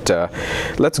example, but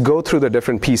let's go through the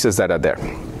different pieces that are there.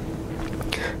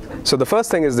 So the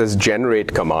first thing is this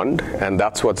generate command, and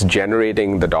that's what's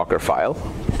generating the Docker file.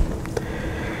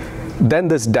 Then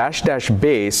this --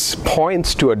 base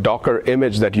points to a Docker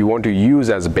image that you want to use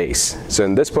as base. So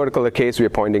in this particular case, we are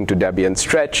pointing to Debian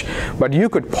Stretch, but you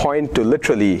could point to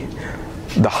literally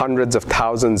the hundreds of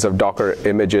thousands of Docker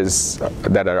images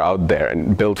that are out there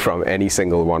and built from any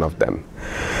single one of them.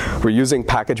 We're using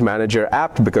package manager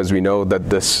apt because we know that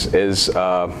this is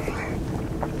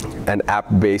an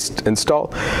app-based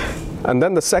install. And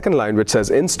then the second line, which says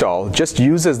install, just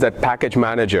uses that package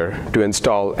manager to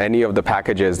install any of the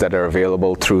packages that are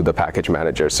available through the package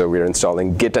manager. So we're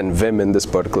installing Git and Vim in this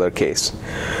particular case.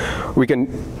 We can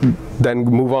then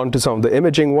move on to some of the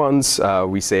imaging ones.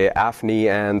 We say AFNI,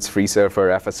 ANS,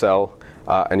 FreeSurfer, FSL.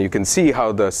 And you can see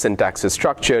how the syntax is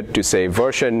structured to say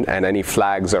version and any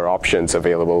flags or options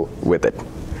available with it.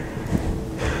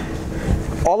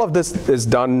 All of this is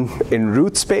done in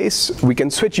root space. We can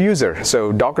switch user.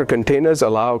 So Docker containers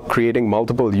allow creating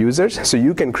multiple users. So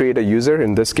you can create a user.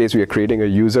 In this case, we are creating a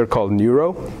user called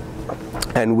Neuro.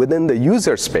 And within the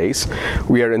user space,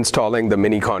 we are installing the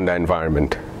Miniconda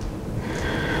environment.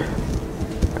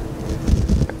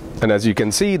 And as you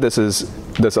can see, this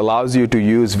allows you to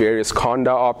use various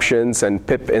Conda options and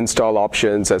pip install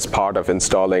options as part of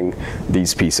installing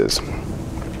these pieces.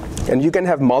 And you can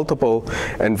have multiple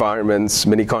environments,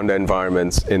 Miniconda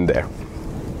environments in there.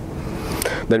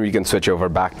 Then we can switch over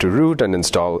back to root and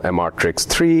install mrtrix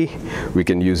 3. We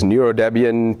can use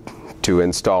NeuroDebian to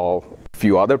install a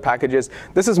few other packages.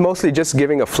 This is mostly just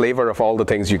giving a flavor of all the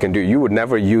things you can do. You would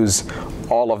never use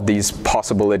all of these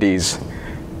possibilities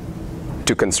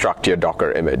to construct your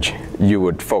Docker image. You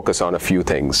would focus on a few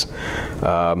things.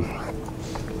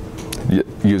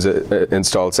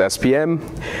 Installs SPM.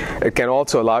 It can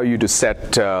also allow you to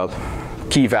set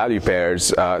key value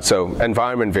pairs, so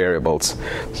environment variables.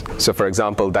 So for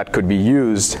example, that could be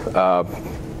used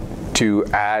to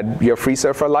add your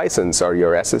FreeSurfer license or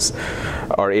your SS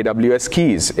or AWS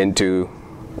keys into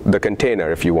the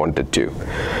container if you wanted to.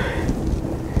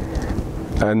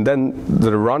 And then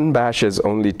the run bash is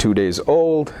only 2 days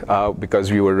old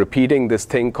because we were repeating this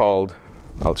thing called,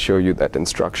 I'll show you that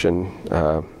instruction.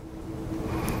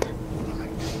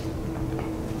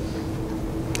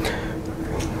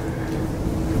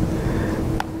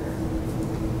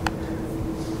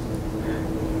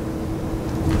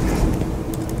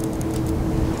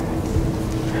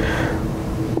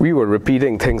 We were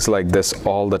repeating things like this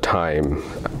all the time.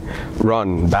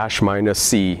 Run bash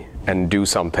 -c and do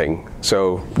something.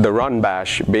 So the run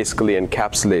bash basically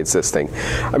encapsulates this thing.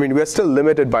 I mean, we're still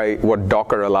limited by what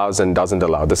Docker allows and doesn't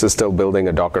allow. This is still building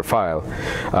a Docker file.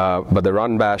 But the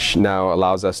run bash now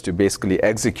allows us to basically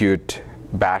execute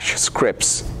bash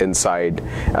scripts inside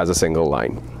as a single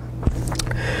line.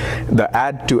 The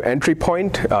add to entry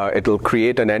point, it'll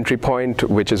create an entry point,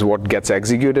 which is what gets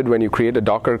executed when you create a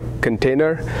Docker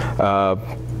container.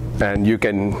 And you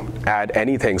can add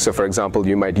anything. So for example,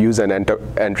 you might use an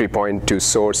entry point to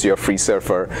source your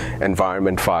FreeSurfer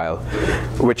environment file,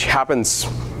 which happens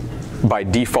by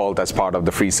default as part of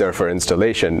the FreeSurfer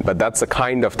installation, but that's the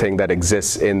kind of thing that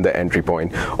exists in the entry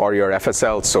point, or your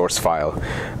FSL source file.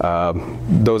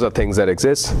 Those are things that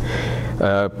exist.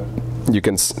 You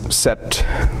can set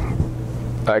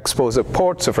expose a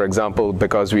port. So for example,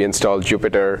 because we installed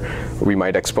Jupyter, we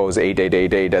might expose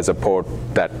 8888 as a port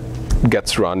that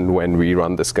gets run when we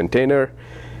run this container,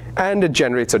 and it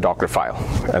generates a Docker file.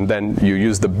 And then you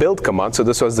use the build command. So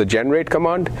this was the generate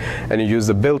command, and you use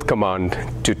the build command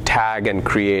to tag and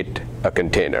create a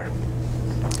container.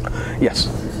 Yes?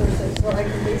 So I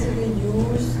can basically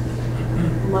use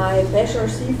my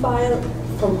bashrc file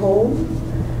from home,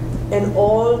 and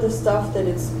all the stuff that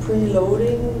it's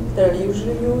preloading that I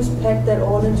usually use, pack that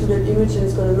all into that image, and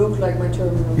it's going to look like my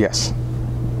terminal. Yes.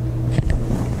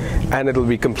 And it'll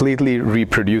be completely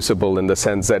reproducible in the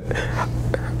sense that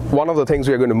one of the things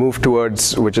we're going to move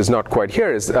towards, which is not quite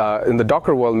here, is in the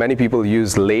Docker world, many people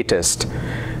use latest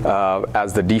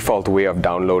as the default way of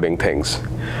downloading things.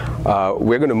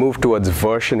 We're going to move towards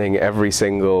versioning every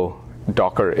single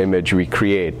Docker image we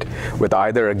create with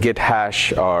either a Git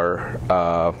hash or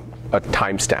a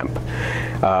timestamp.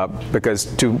 Because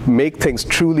to make things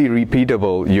truly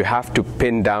repeatable, you have to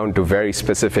pin down to very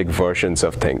specific versions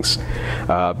of things.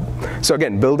 So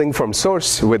again, building from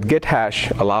source with Git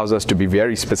hash allows us to be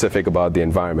very specific about the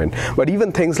environment. But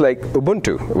even things like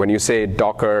Ubuntu, when you say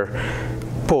Docker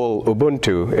pull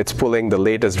Ubuntu, it's pulling the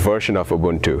latest version of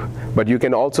Ubuntu. But you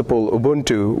can also pull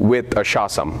Ubuntu with a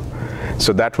SHA-SUM.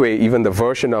 So that way, even the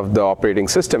version of the operating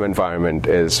system environment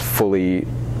is fully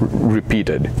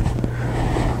repeated.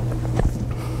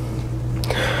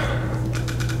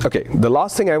 Okay, the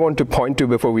last thing I want to point to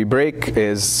before we break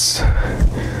is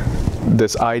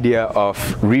this idea of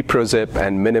reprozip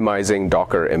and minimizing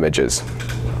Docker images.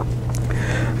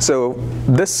 So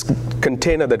this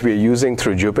container that we're using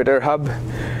through Jupyter Hub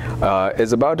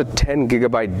is about a 10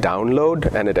 gigabyte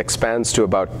download, and it expands to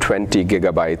about 20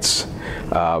 gigabytes,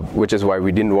 which is why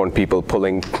we didn't want people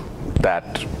pulling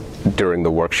that during the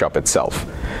workshop itself.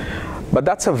 But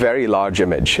that's a very large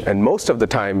image, and most of the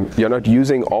time you're not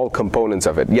using all components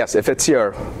of it. Yes, if it's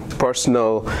your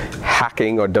personal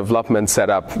hacking or development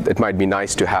setup, it might be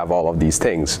nice to have all of these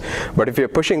things. But if you're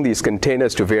pushing these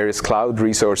containers to various cloud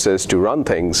resources to run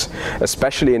things,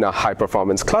 especially in a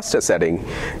high-performance cluster setting,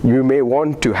 you may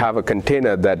want to have a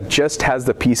container that just has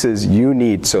the pieces you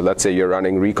need. So let's say you're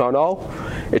running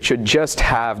ReconAll, it should just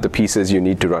have the pieces you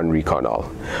need to run ReconAll.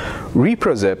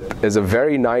 Reprozip is a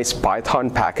very nice Python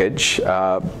package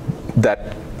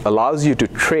that allows you to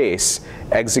trace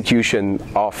execution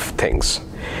of things.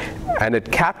 And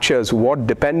it captures what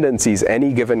dependencies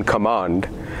any given command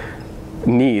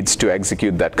needs to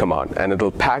execute that command. And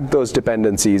it'll pack those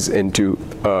dependencies into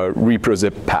a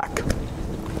reprozip pack.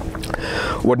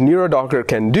 What NeuroDocker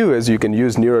can do is you can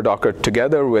use NeuroDocker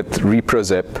together with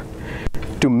reprozip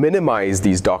to minimize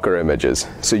these Docker images.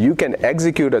 So you can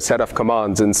execute a set of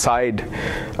commands inside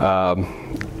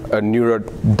a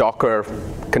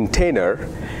NeuroDocker container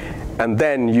and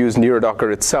then use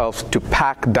NeuroDocker itself to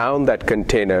pack down that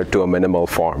container to a minimal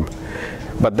form.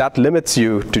 But that limits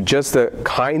you to just the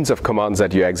kinds of commands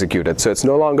that you executed. So it's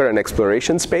no longer an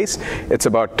exploration space. It's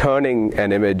about turning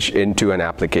an image into an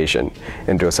application,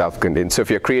 into a self-contained. So if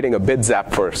you're creating a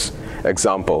bitzap, for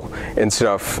example, instead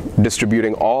of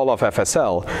distributing all of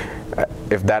FSL,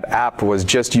 if that app was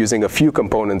just using a few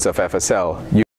components of FSL, you